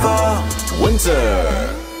 summer, and fall.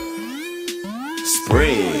 Winter,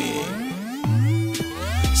 spring,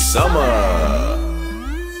 summer,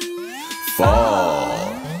 fall.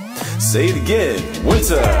 Say it again.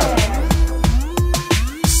 Winter,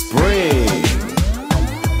 spring,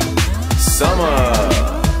 summer,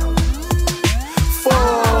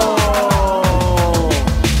 fall.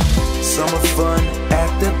 Summer fun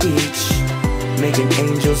at the beach, making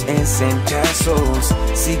angels and sandcastles.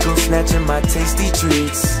 Seagulls snatching my tasty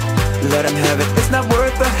treats. Let them have it, it's not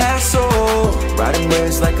worth the hassle. Riding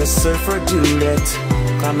waves like a surfer dudette,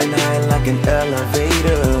 climbing high like an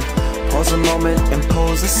elevator. Pause a moment and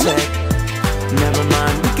pose a set. Never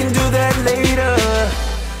mind, we can do that later.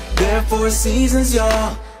 There are 4 seasons,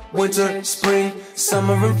 y'all. Winter, spring,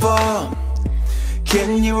 summer, and fall.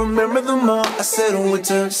 Can you remember them all? I said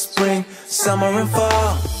winter, spring, summer, and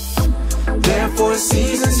fall. There are 4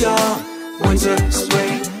 seasons, y'all. Winter,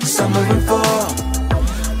 spring, summer, and fall.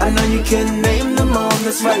 I know you can name them all.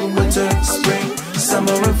 That's right, winter, spring,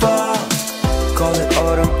 summer, and fall. Call it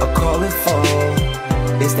autumn or call it fall.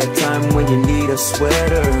 It's that time when you need a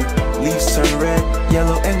sweater. Leaves turn red,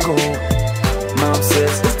 yellow, and gold. Mom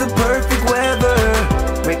says it's the perfect weather,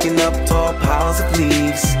 breaking up tall piles of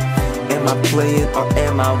leaves. Am I playing or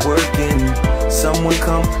am I working? Someone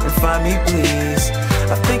come and find me, please.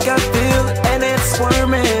 I think I feel an ant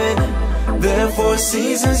squirming. There are 4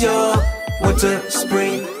 seasons, y'all. Winter,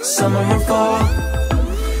 spring, summer, and fall.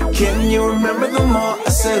 Can you remember them all? I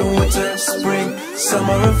said winter, spring,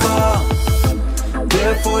 summer, and fall.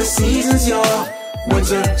 There are 4 seasons, y'all.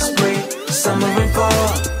 Winter, spring, summer, and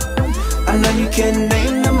fall. I know you can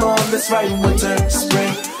name them all. That's right, winter,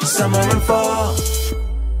 spring, summer, and fall.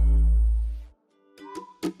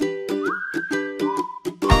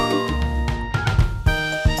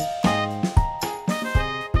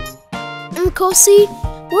 Kosi,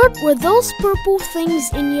 what were those purple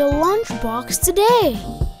things in your lunchbox today?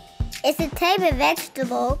 It's a type of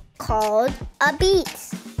vegetable called a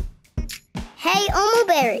beet. Hey,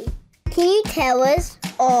 OmoBerry, can you tell us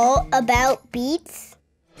all about beets?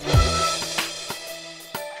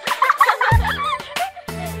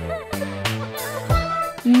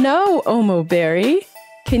 No, OmoBerry.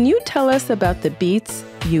 Can you tell us about the beets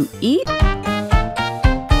you eat?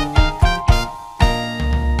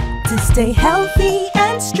 To stay healthy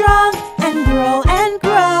and strong and grow and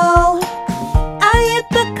grow, I eat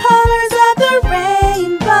the colors of the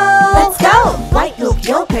rainbow. Let's go! White milk,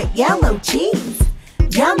 yogurt, yellow cheese.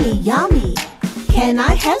 Yummy, yummy. Can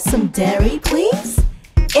I have some dairy, please?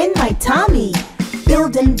 In my tummy.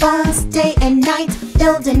 Building bones day and night.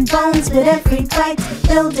 Building bones with every bite.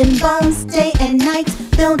 Building bones day and night.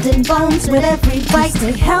 building bones with every bite.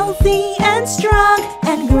 Stay healthy and strong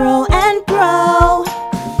and grow and grow.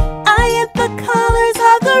 I am the colors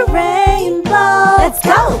of the rainbow. Let's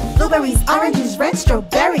go! Blueberries, oranges, red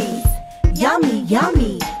strawberries. Yummy,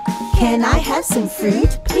 yummy. Can I have some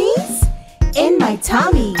fruit, please? In my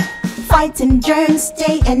tummy. Fighting germs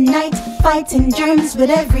day and night. Fighting germs with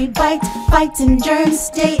every bite. Fighting germs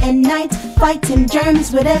day and night. Fighting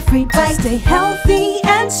germs with every bite. Stay healthy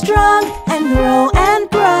and strong and grow and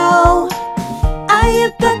grow. I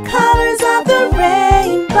am the colors of the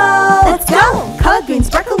rainbow. Let's go! Collard greens,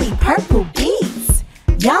 broccoli, purple beets.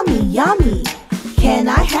 Yummy, yummy. Can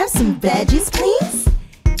I have some veggies, please?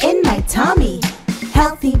 In my tummy.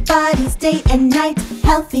 Healthy bodies day and night.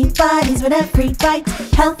 Healthy bodies with every bite.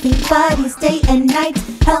 Healthy bodies day and night.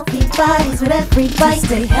 Healthy bodies with every bite.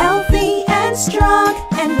 Stay healthy and strong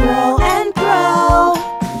and grow and grow.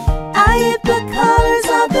 I am the colors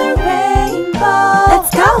of the rainbow. Let's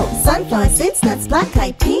go! Sunflower seeds, nuts,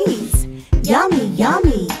 black-eyed peas. Yummy,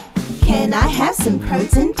 yummy. Can I have some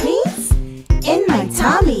protein, please? In my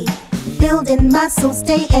tummy. Building muscles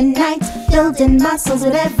day and night. Building muscles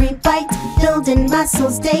with every bite. Building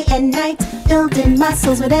muscles day and night. Building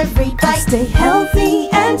muscles with every bite. Stay healthy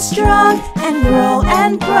and strong and grow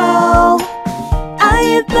and grow. I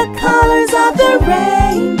am the colors of the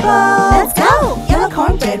rainbow. Let's go! Yellow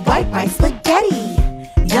cornbread, white rice, spaghetti.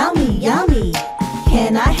 Yummy, yummy.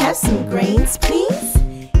 Can I have some grains, please?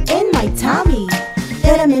 In my tummy.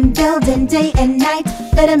 Vitamin building day and night.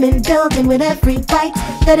 Vitamin building with every bite.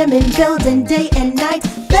 Vitamin building day and night.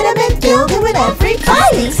 Vitamin building with every bite.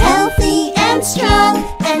 Stay healthy and strong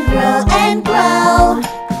and grow and grow.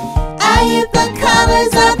 I am the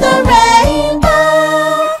colors of the rainbow.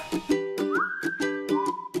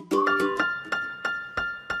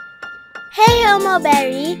 Hey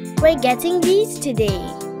OmoBerry, we're getting beads today.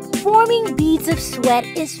 Forming beads of sweat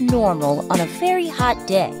is normal on a very hot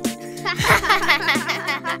day.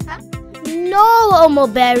 No,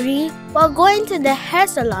 OmoBerry, we're going to the hair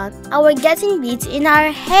salon and we're getting beads in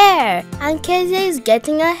our hair. And KZ is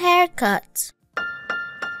getting a haircut.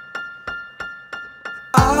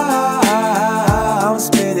 I'm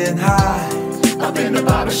spinning high Up in the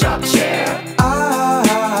barbershop chair.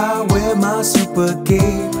 I wear my super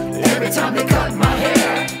cape Every time they cut my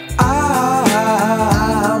hair.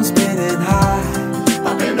 I'm spinning high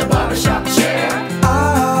Up in the barbershop chair.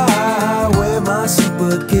 I wear my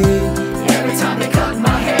super cape. Every time they cut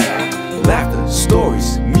my hair. Laughter,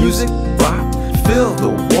 stories, music, rock fill the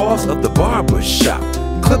walls of the barber shop.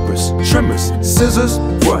 Clippers, trimmers, scissors,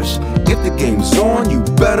 brush. If the game's on, you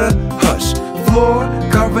better hush. Floor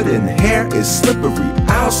covered in hair is slippery.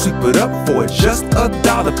 I'll sweep it up for just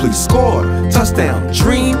 $1. Please score. Touchdown,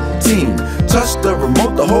 dream team. Touch the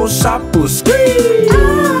remote, the whole shop will scream.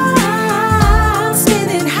 I'm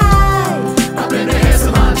spinning high Up in the hair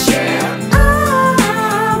salon chair.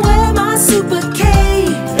 I wear my super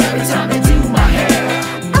cape. Every time they do my hair.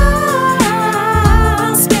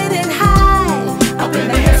 I'm spinning high Up in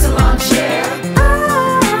the hair salon chair.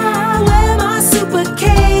 I wear my super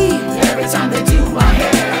cape. Every time they do my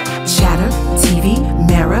hair. Chatter, TV,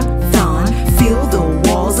 marathon. Fill the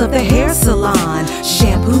walls of the hair salon.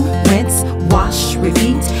 Shampoo, rinse, wash,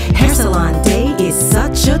 repeat. Hair salon day is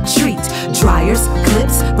such a treat. Dryers,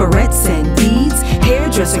 clips, barrettes, and beads.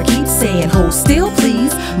 Hairdresser keeps saying, hold still,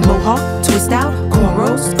 please. Mohawk, twist out,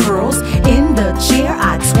 cornrows, curls. In the chair,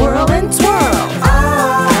 I twirl and twirl.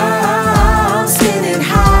 I'm spinning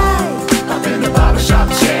high Up in the barbershop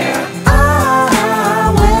chair.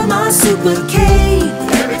 I wear my super cape.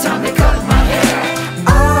 Every time they cut my hair.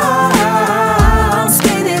 I'm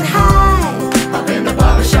spinning high Up in the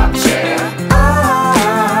barbershop chair.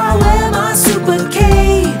 I wear my super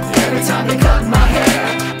cape. Every time they cut my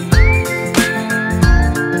hair.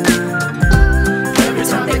 Every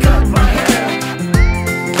time they cut my hair.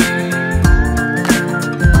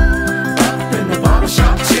 Up in the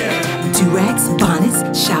barbershop chair. Do-rags, bonnets,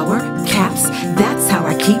 shower, caps. That's how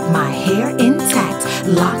I keep my hair intact.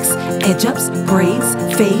 Locks, edge-ups, braids,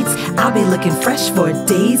 fades. I'll be looking fresh for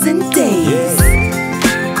days and days.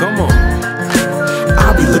 Come on,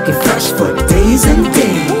 I'll be looking fresh for days and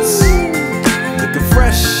days. looking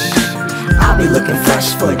fresh. I'll be looking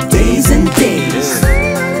fresh for days and days.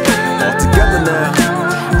 All together now.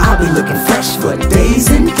 I'll be looking fresh for days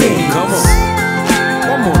and days. Come on,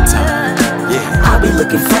 one more time. Yeah. I'll be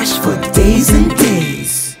looking fresh for days and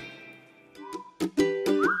days.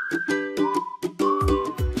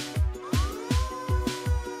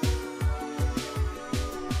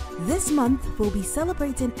 This month, we'll be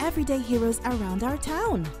celebrating everyday heroes around our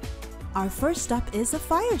town. Our first stop is a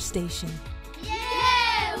fire station.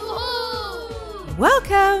 Yeah! Woohoo!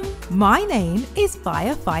 Welcome! My name is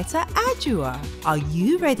Firefighter Adjua. Are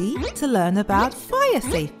you ready to learn about fire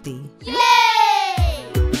safety? Yay!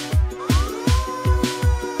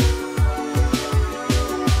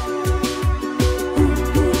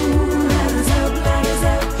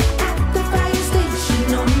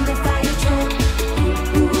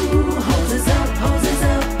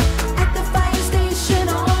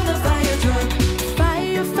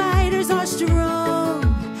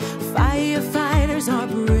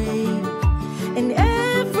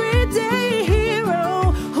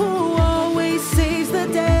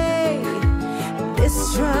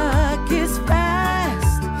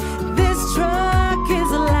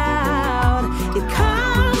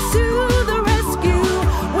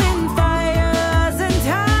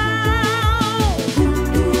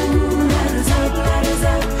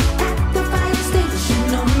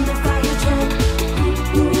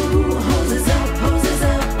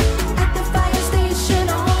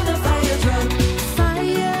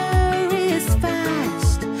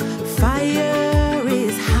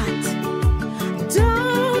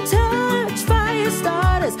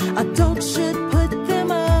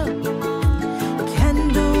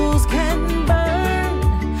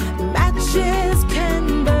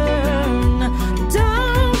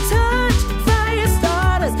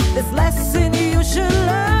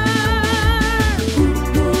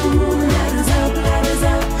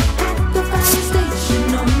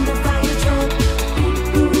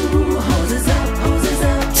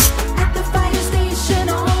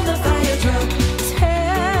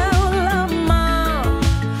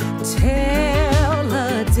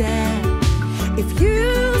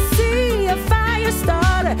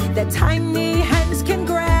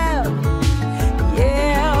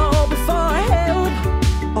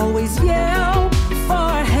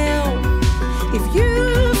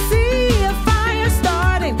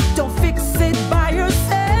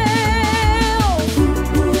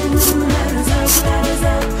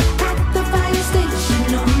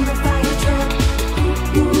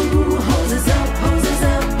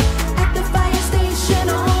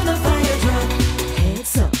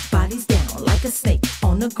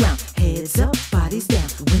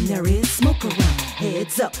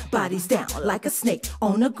 Bodies down like a snake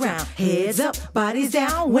on the ground. Heads up, bodies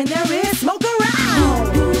down when there is smoke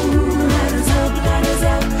around. Ladders up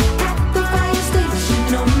at the fire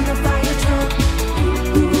station on the fire truck.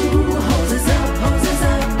 Hoses up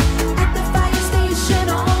at the fire station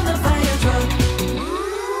on the fire truck.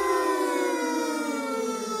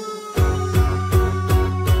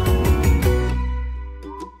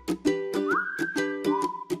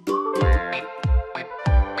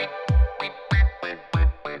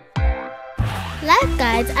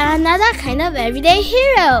 Lifeguards are another kind of everyday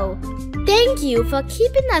hero. Thank you for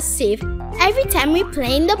keeping us safe every time we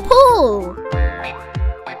play in the pool.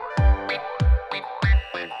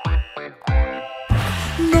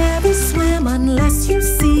 Never swim unless you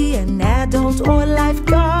see an adult or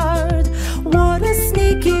lifeguard. Water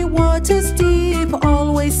sneaky, water's deep,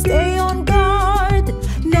 always stay on guard.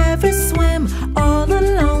 Never swim all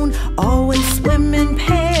alone, always swim in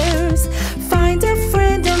pairs. Find a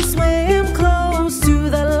friend and swim close to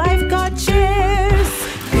the lifeguard chairs.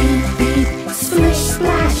 Beep, beep, splish,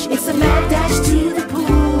 splash, it's a mad dash to the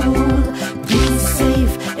pool. Be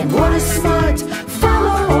safe and water smart,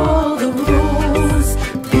 follow all the rules.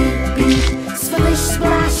 Beep, beep, splish,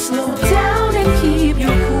 splash, slow down and keep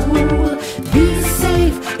your cool. Be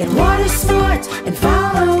safe and water smart and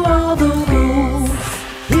follow all the rules.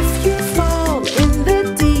 If you fall in the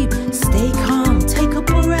deep, stay calm, take a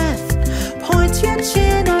breath. Point your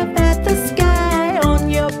chin up at the sky on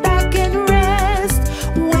your back and rest.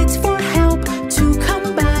 Wait for help to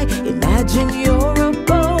come by, imagine you're a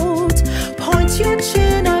boat. Point your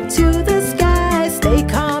chin up to the sky, stay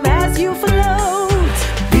calm as you float.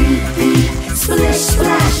 Beep, beep, splish,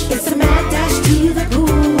 splash, it's a mad dash to the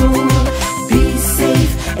pool. Be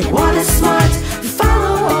safe and water smart,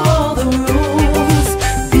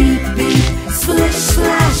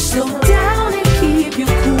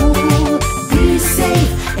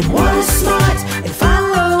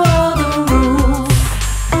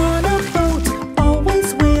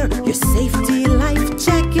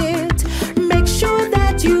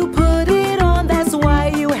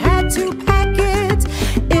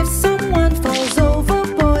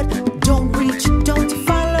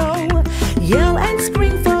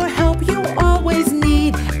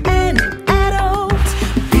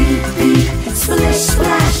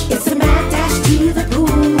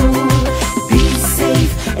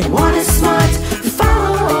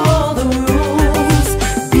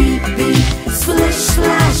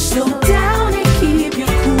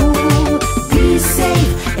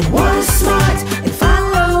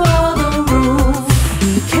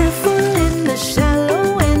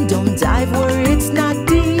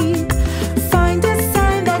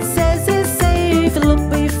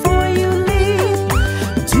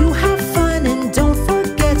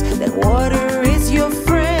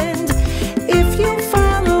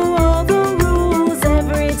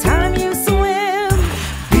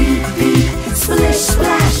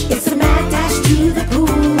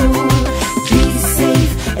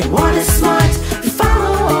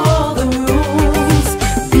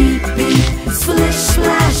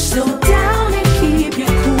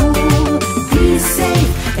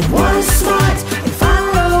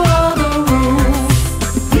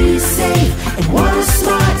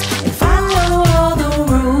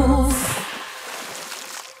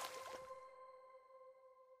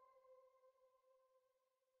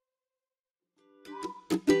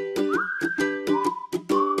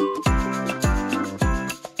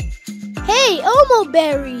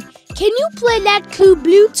 OmoBerry, can you play that Clue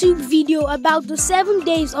Bluetooth video about the 7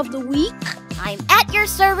 days of the week? I'm at your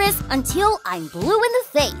service until I'm blue in the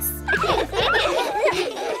face.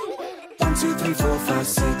 1, 2, 3, 4, 5,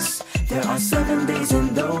 6. There are 7 days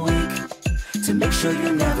in the week to make sure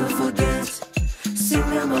you never forget. Sing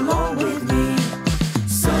them along with me.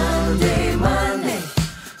 Sunday, Monday,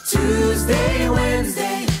 Tuesday,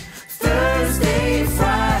 Wednesday, Thursday,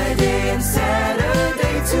 Friday, and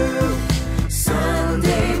Saturday too.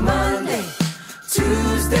 Sunday, Monday,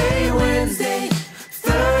 Tuesday, Wednesday,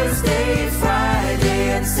 Thursday,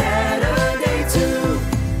 Friday, and Saturday too.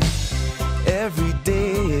 Every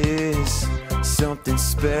day is something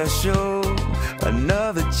special,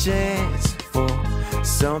 another chance for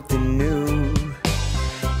something new.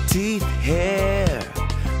 Teeth, hair,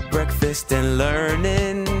 breakfast and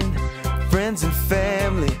learning, friends and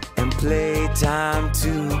family and playtime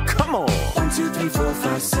too. Come on! 1, 2, 3, 4,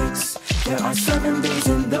 5, 6. There are 7 days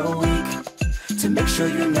in the week to make sure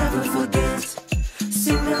you never forget.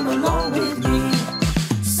 Sing them along with me.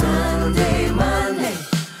 Sunday, Monday,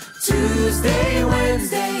 Tuesday,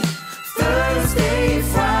 Wednesday, Thursday,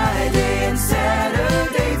 Friday, and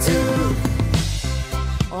Saturday too.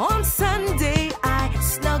 On Sunday, I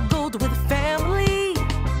snuggled with family.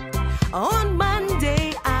 On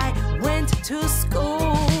Monday, I went to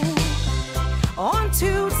school. On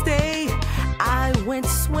Tuesday, I went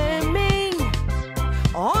swimming.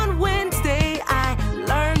 On Wednesday, I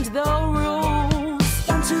learned the rules.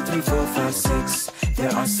 1, 2, 3, 4, 5, 6.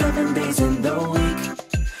 There are 7 days in the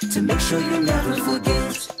week to make sure you never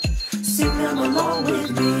forget. Sing them along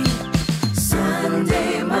with me.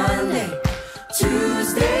 Sunday, Monday,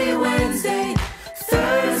 Tuesday, Wednesday,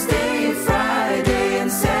 Thursday, Friday,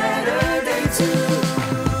 and Saturday too.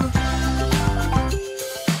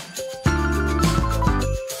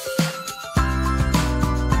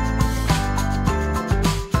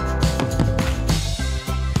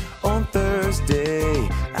 On Thursday,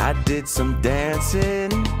 I did some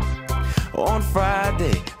dancing. On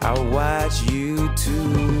Friday, I watched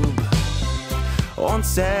YouTube. On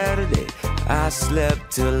Saturday, I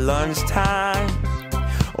slept till lunchtime.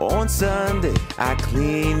 On Sunday, I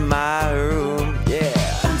cleaned my room, yeah.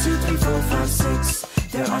 1, 2, 3, 4, 5, 6.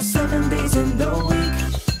 There are 7 days in the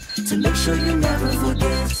week to make sure you never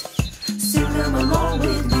forget. Sing them along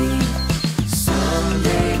with me.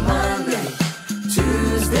 Sunday, Monday,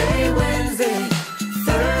 Tuesday, Wednesday,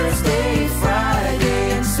 Thursday,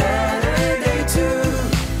 Friday, and Saturday too.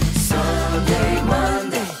 Sunday,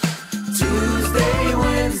 Monday, Tuesday,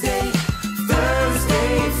 Wednesday,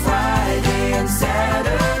 Thursday, Friday, and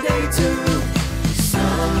Saturday too.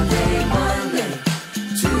 Sunday, Monday,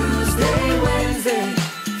 Tuesday, Wednesday,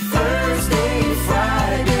 Thursday,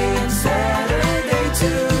 Friday, and Saturday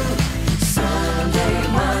too. Sunday,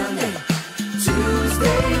 Monday,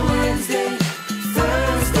 Tuesday, Wednesday,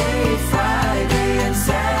 Thursday, Friday, and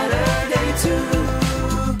Saturday too.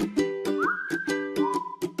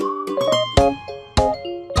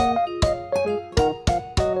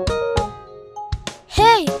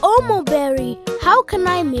 Hey, OmoBerry, how can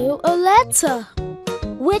I mail a letter?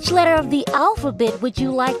 Which letter of the alphabet would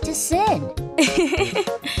you like to send?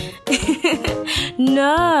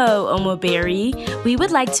 No, OmoBerry. We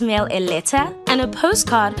would like to mail a letter and a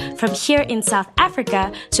postcard from here in South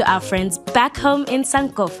Africa to our friends back home in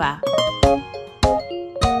Sankofa.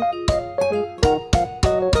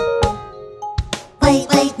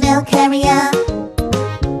 Wait, milk carrier.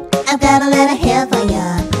 I've got a letter here for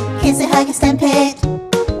ya. Kiss it, hug it, stamp it.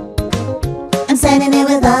 I'm sending it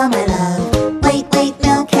with all my love. Wait,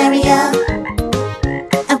 milk carrier.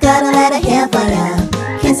 I've got a letter here for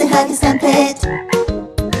ya. Kiss it, hug it, stamp it.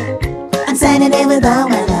 I'm sending it with all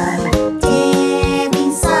my love. Dear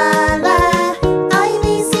Misala, I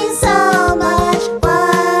miss you so much.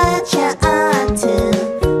 What you up to?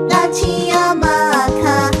 Latia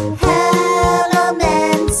Maka, hello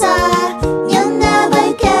Mensa. You'll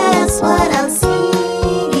never guess what I'll see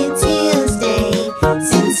you Tuesday.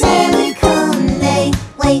 Sincerely Kunde.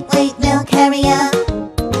 Wait, milk carrier.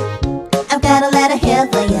 I've got a letter here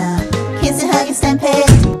for ya. Kiss it, hug it, stamp it.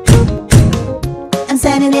 I'm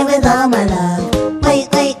sending it with all my love. Wait,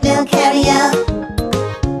 milk carrier.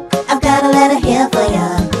 I've got a letter here for ya.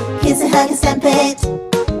 Kiss it, hug it, stamp it.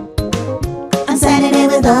 I'm sending it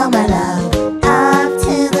with all my love. Off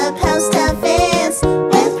to the post office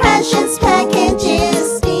with precious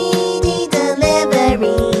packages, speedy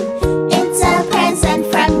delivery. It's a present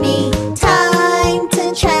from me. Time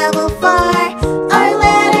to travel far. Our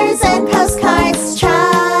letters and postcards,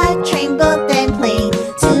 truck, train, boat, and plane.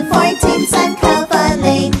 214 Sankofa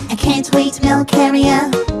Lane. I can't wait, milk carrier.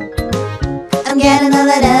 I'm getting a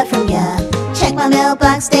letter from ya. Check my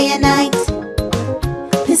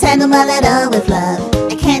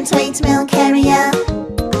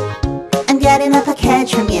getting a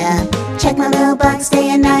package from you. Check my mailbox day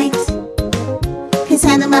and night. Please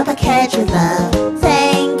handle my package with love.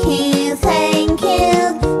 Thank you, thank you.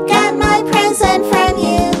 Got my present from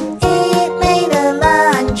you. It made a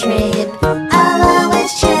long trip. I'll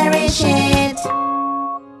always cherish it.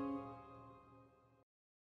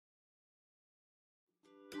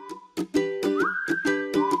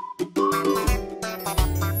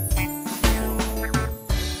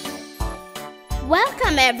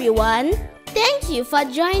 Welcome everyone! Thank you for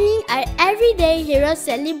joining our Everyday Hero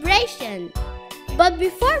celebration. But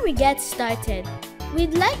before we get started,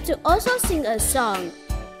 we'd like to also sing a song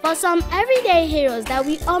for some everyday heroes that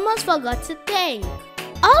we almost forgot to thank.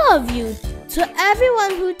 All of you, to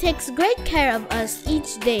everyone who takes great care of us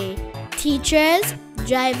each day. Teachers,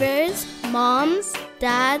 drivers, moms,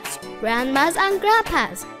 dads, grandmas and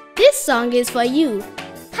grandpas. This song is for you.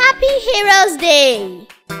 Happy Heroes Day!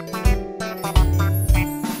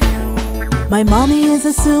 My mommy is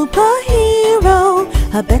a superhero.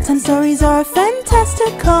 Her bedtime stories are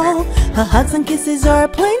fantastical. Her hugs and kisses are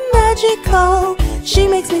plain magical. She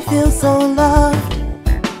makes me feel so loved.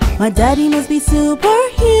 My daddy must be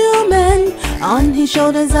superhuman. On his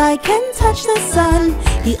shoulders I can touch the sun.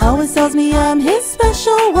 He always tells me I'm his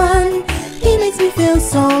special one. He makes me feel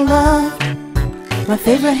so loved. My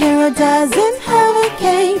favorite hero doesn't have a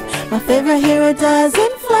cape. My favorite hero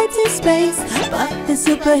doesn't fly to space. But the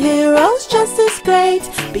superhero's just as great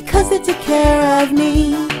because they take care of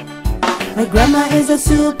me. My grandma is a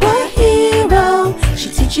superhero.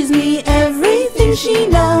 She teaches me everything she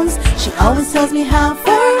knows. She always tells me how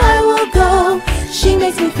far I will go. She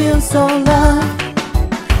makes me feel so loved.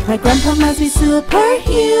 My grandpa must be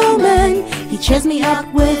superhuman. He cheers me up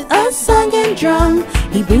with a song and drum.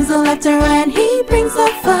 He brings the laughter and he brings the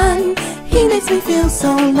fun. He makes me feel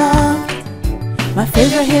so loved. My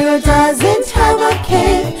favorite hero doesn't have a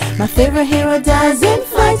cape. My favorite hero doesn't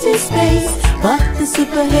fly to space. But the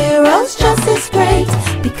superhero's just as great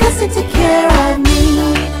because they take care of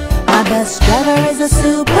me. My bus driver is a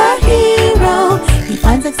superhero. He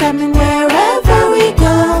finds excitement wherever we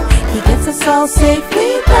go. He gets us all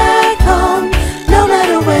safely back home, no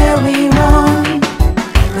matter where we roam.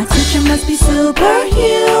 My teacher must be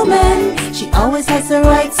superhuman. She always has the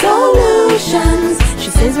right solutions. She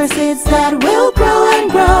says her seeds that will grow and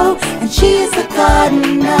grow, and she is the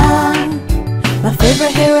gardener. My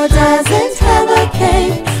favorite hero doesn't have a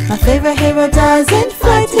cape. My favorite hero doesn't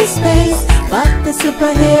fly to space. But the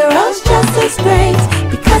superhero's just as great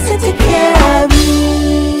because they take care of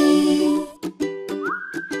me.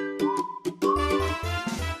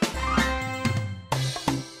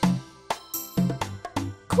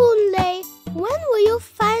 Kunle, when will you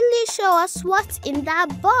finally show us what's in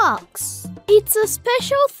that box? It's a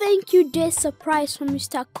special thank you day surprise from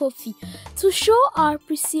Mr. Kofi to show our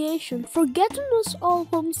appreciation for getting us all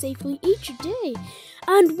home safely each day.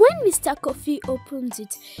 And when Mr. Kofi opens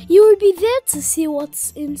it, you will be there to see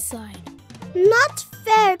what's inside. Not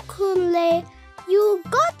fair, Kunle. You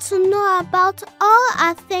got to know about all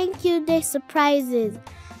our thank you day surprises.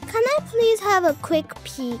 Can I please have a quick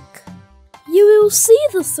peek? You will see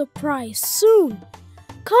the surprise soon.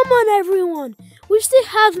 Come on, everyone. We still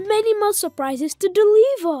have many more surprises to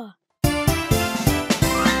deliver.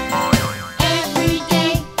 Every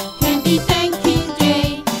day can be thank you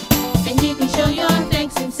day, and you can show your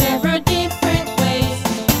thanks in several different ways.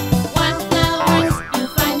 Wildflowers you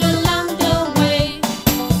find along the way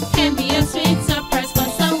can be a sweet surprise for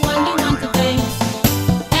someone you want to thank.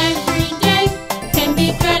 Every day can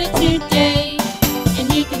be gratitude day,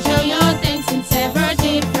 and you can show your thanks in several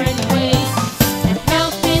different ways. A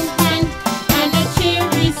helping hand and a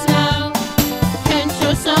cheery smile can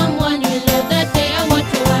show someone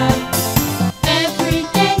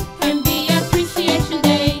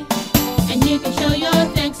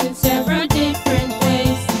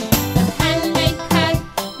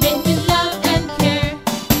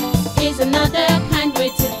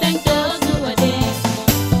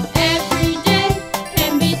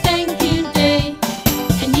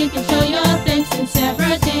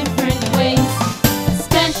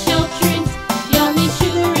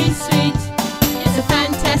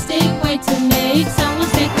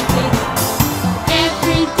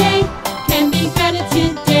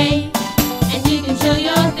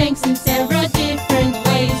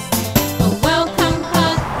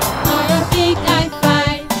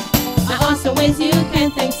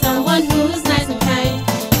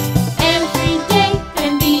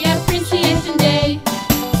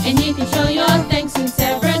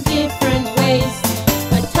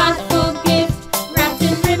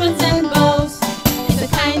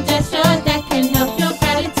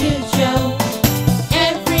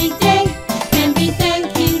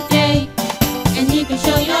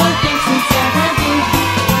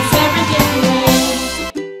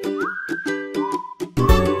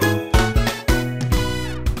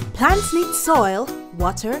soil,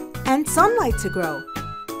 water, and sunlight to grow.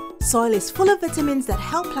 Soil is full of vitamins that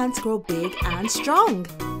help plants grow big and strong.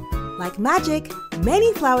 Like magic,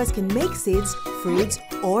 many flowers can make seeds, fruits,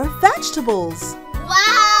 or vegetables.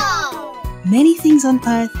 Wow! Many things on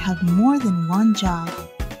earth have more than one job.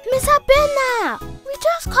 Miss Abena, we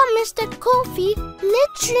just caught Mr. Kofi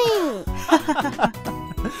littering.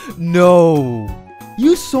 No!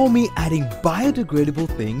 You saw me adding biodegradable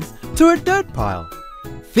things to a dirt pile.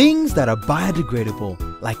 Things that are biodegradable,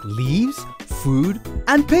 like leaves, food,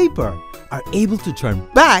 and paper, are able to turn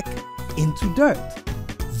back into dirt.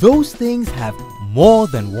 Those things have more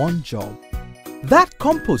than one job. That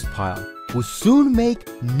compost pile will soon make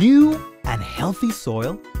new and healthy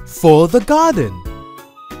soil for the garden.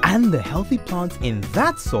 And the healthy plants in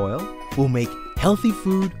that soil will make healthy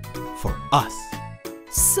food for us.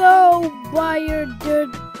 So,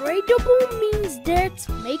 biodegradable means dirt's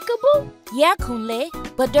makeable? Yeah, Kunle,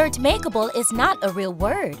 but dirt makeable is not a real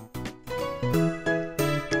word.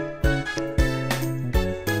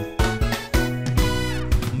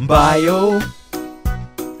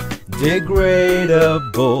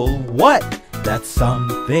 Biodegradable, what? That's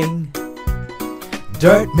something.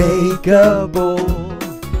 Dirt makeable,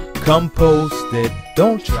 compost it,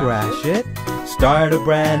 don't trash it. Start a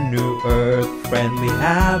brand new earth-friendly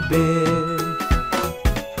habit.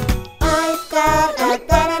 I've got a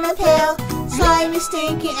banana peel, slimy,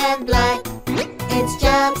 stinky, and black. Its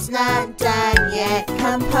job's not done yet,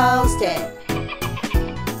 compost it.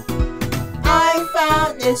 I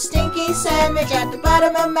found this stinky sandwich at the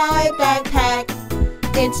bottom of my backpack.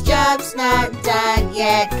 Its job's not done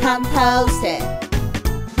yet, compost it.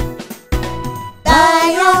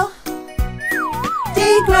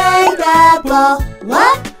 Biodegradable,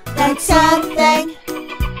 what? That's something.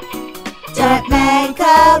 Dirt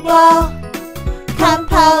makeable,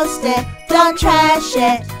 compost it, don't trash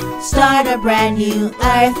it. Start a brand new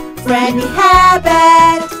earth-friendly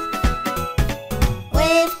habit.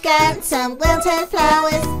 We've got some wilted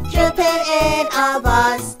flowers drooping in our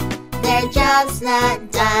vase. Their job's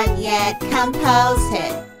not done yet, compost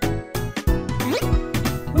it.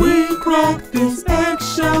 We cracked these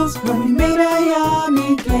eggshells when we made a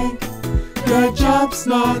yummy cake. Their job's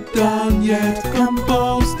not done yet,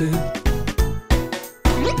 compost it.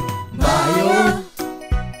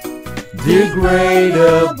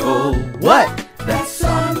 Biodegradable, what? That's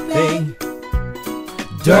something.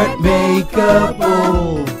 Dirt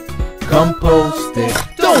makeable, compost it,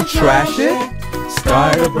 don't trash it.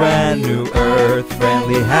 Start a brand new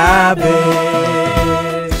earth-friendly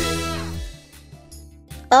habit.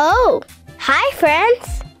 Oh, hi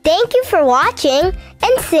friends! Thank you for watching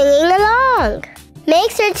and singing along.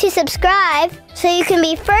 Make sure to subscribe so you can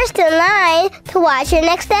be first in line to watch your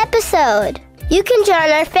next episode. You can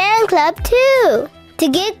join our fan club too. To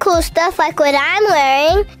get cool stuff like what I'm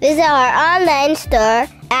wearing, visit our online store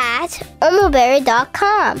at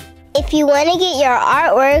OmoBerry.com. If you want to get your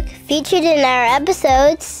artwork featured in our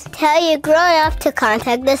episodes, tell your grown-up to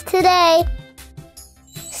contact us today.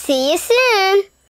 See you soon!